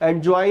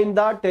 and join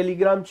the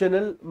Telegram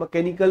channel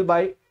Mechanical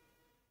by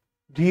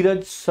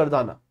Dheeraj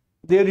Sardana.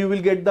 There you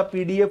will get the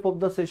PDF of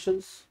the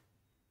sessions.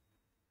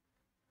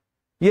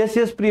 Yes,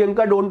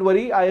 Priyanka, don't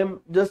worry. I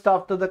am just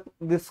after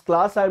this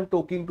class, I am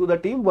talking to the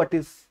team what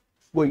is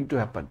going to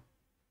happen.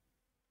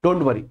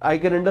 Don't worry. I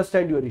can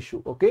understand your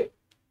issue. Okay.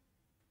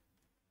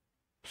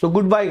 So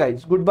goodbye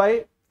guys.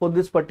 Goodbye for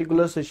this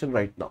particular session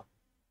right now.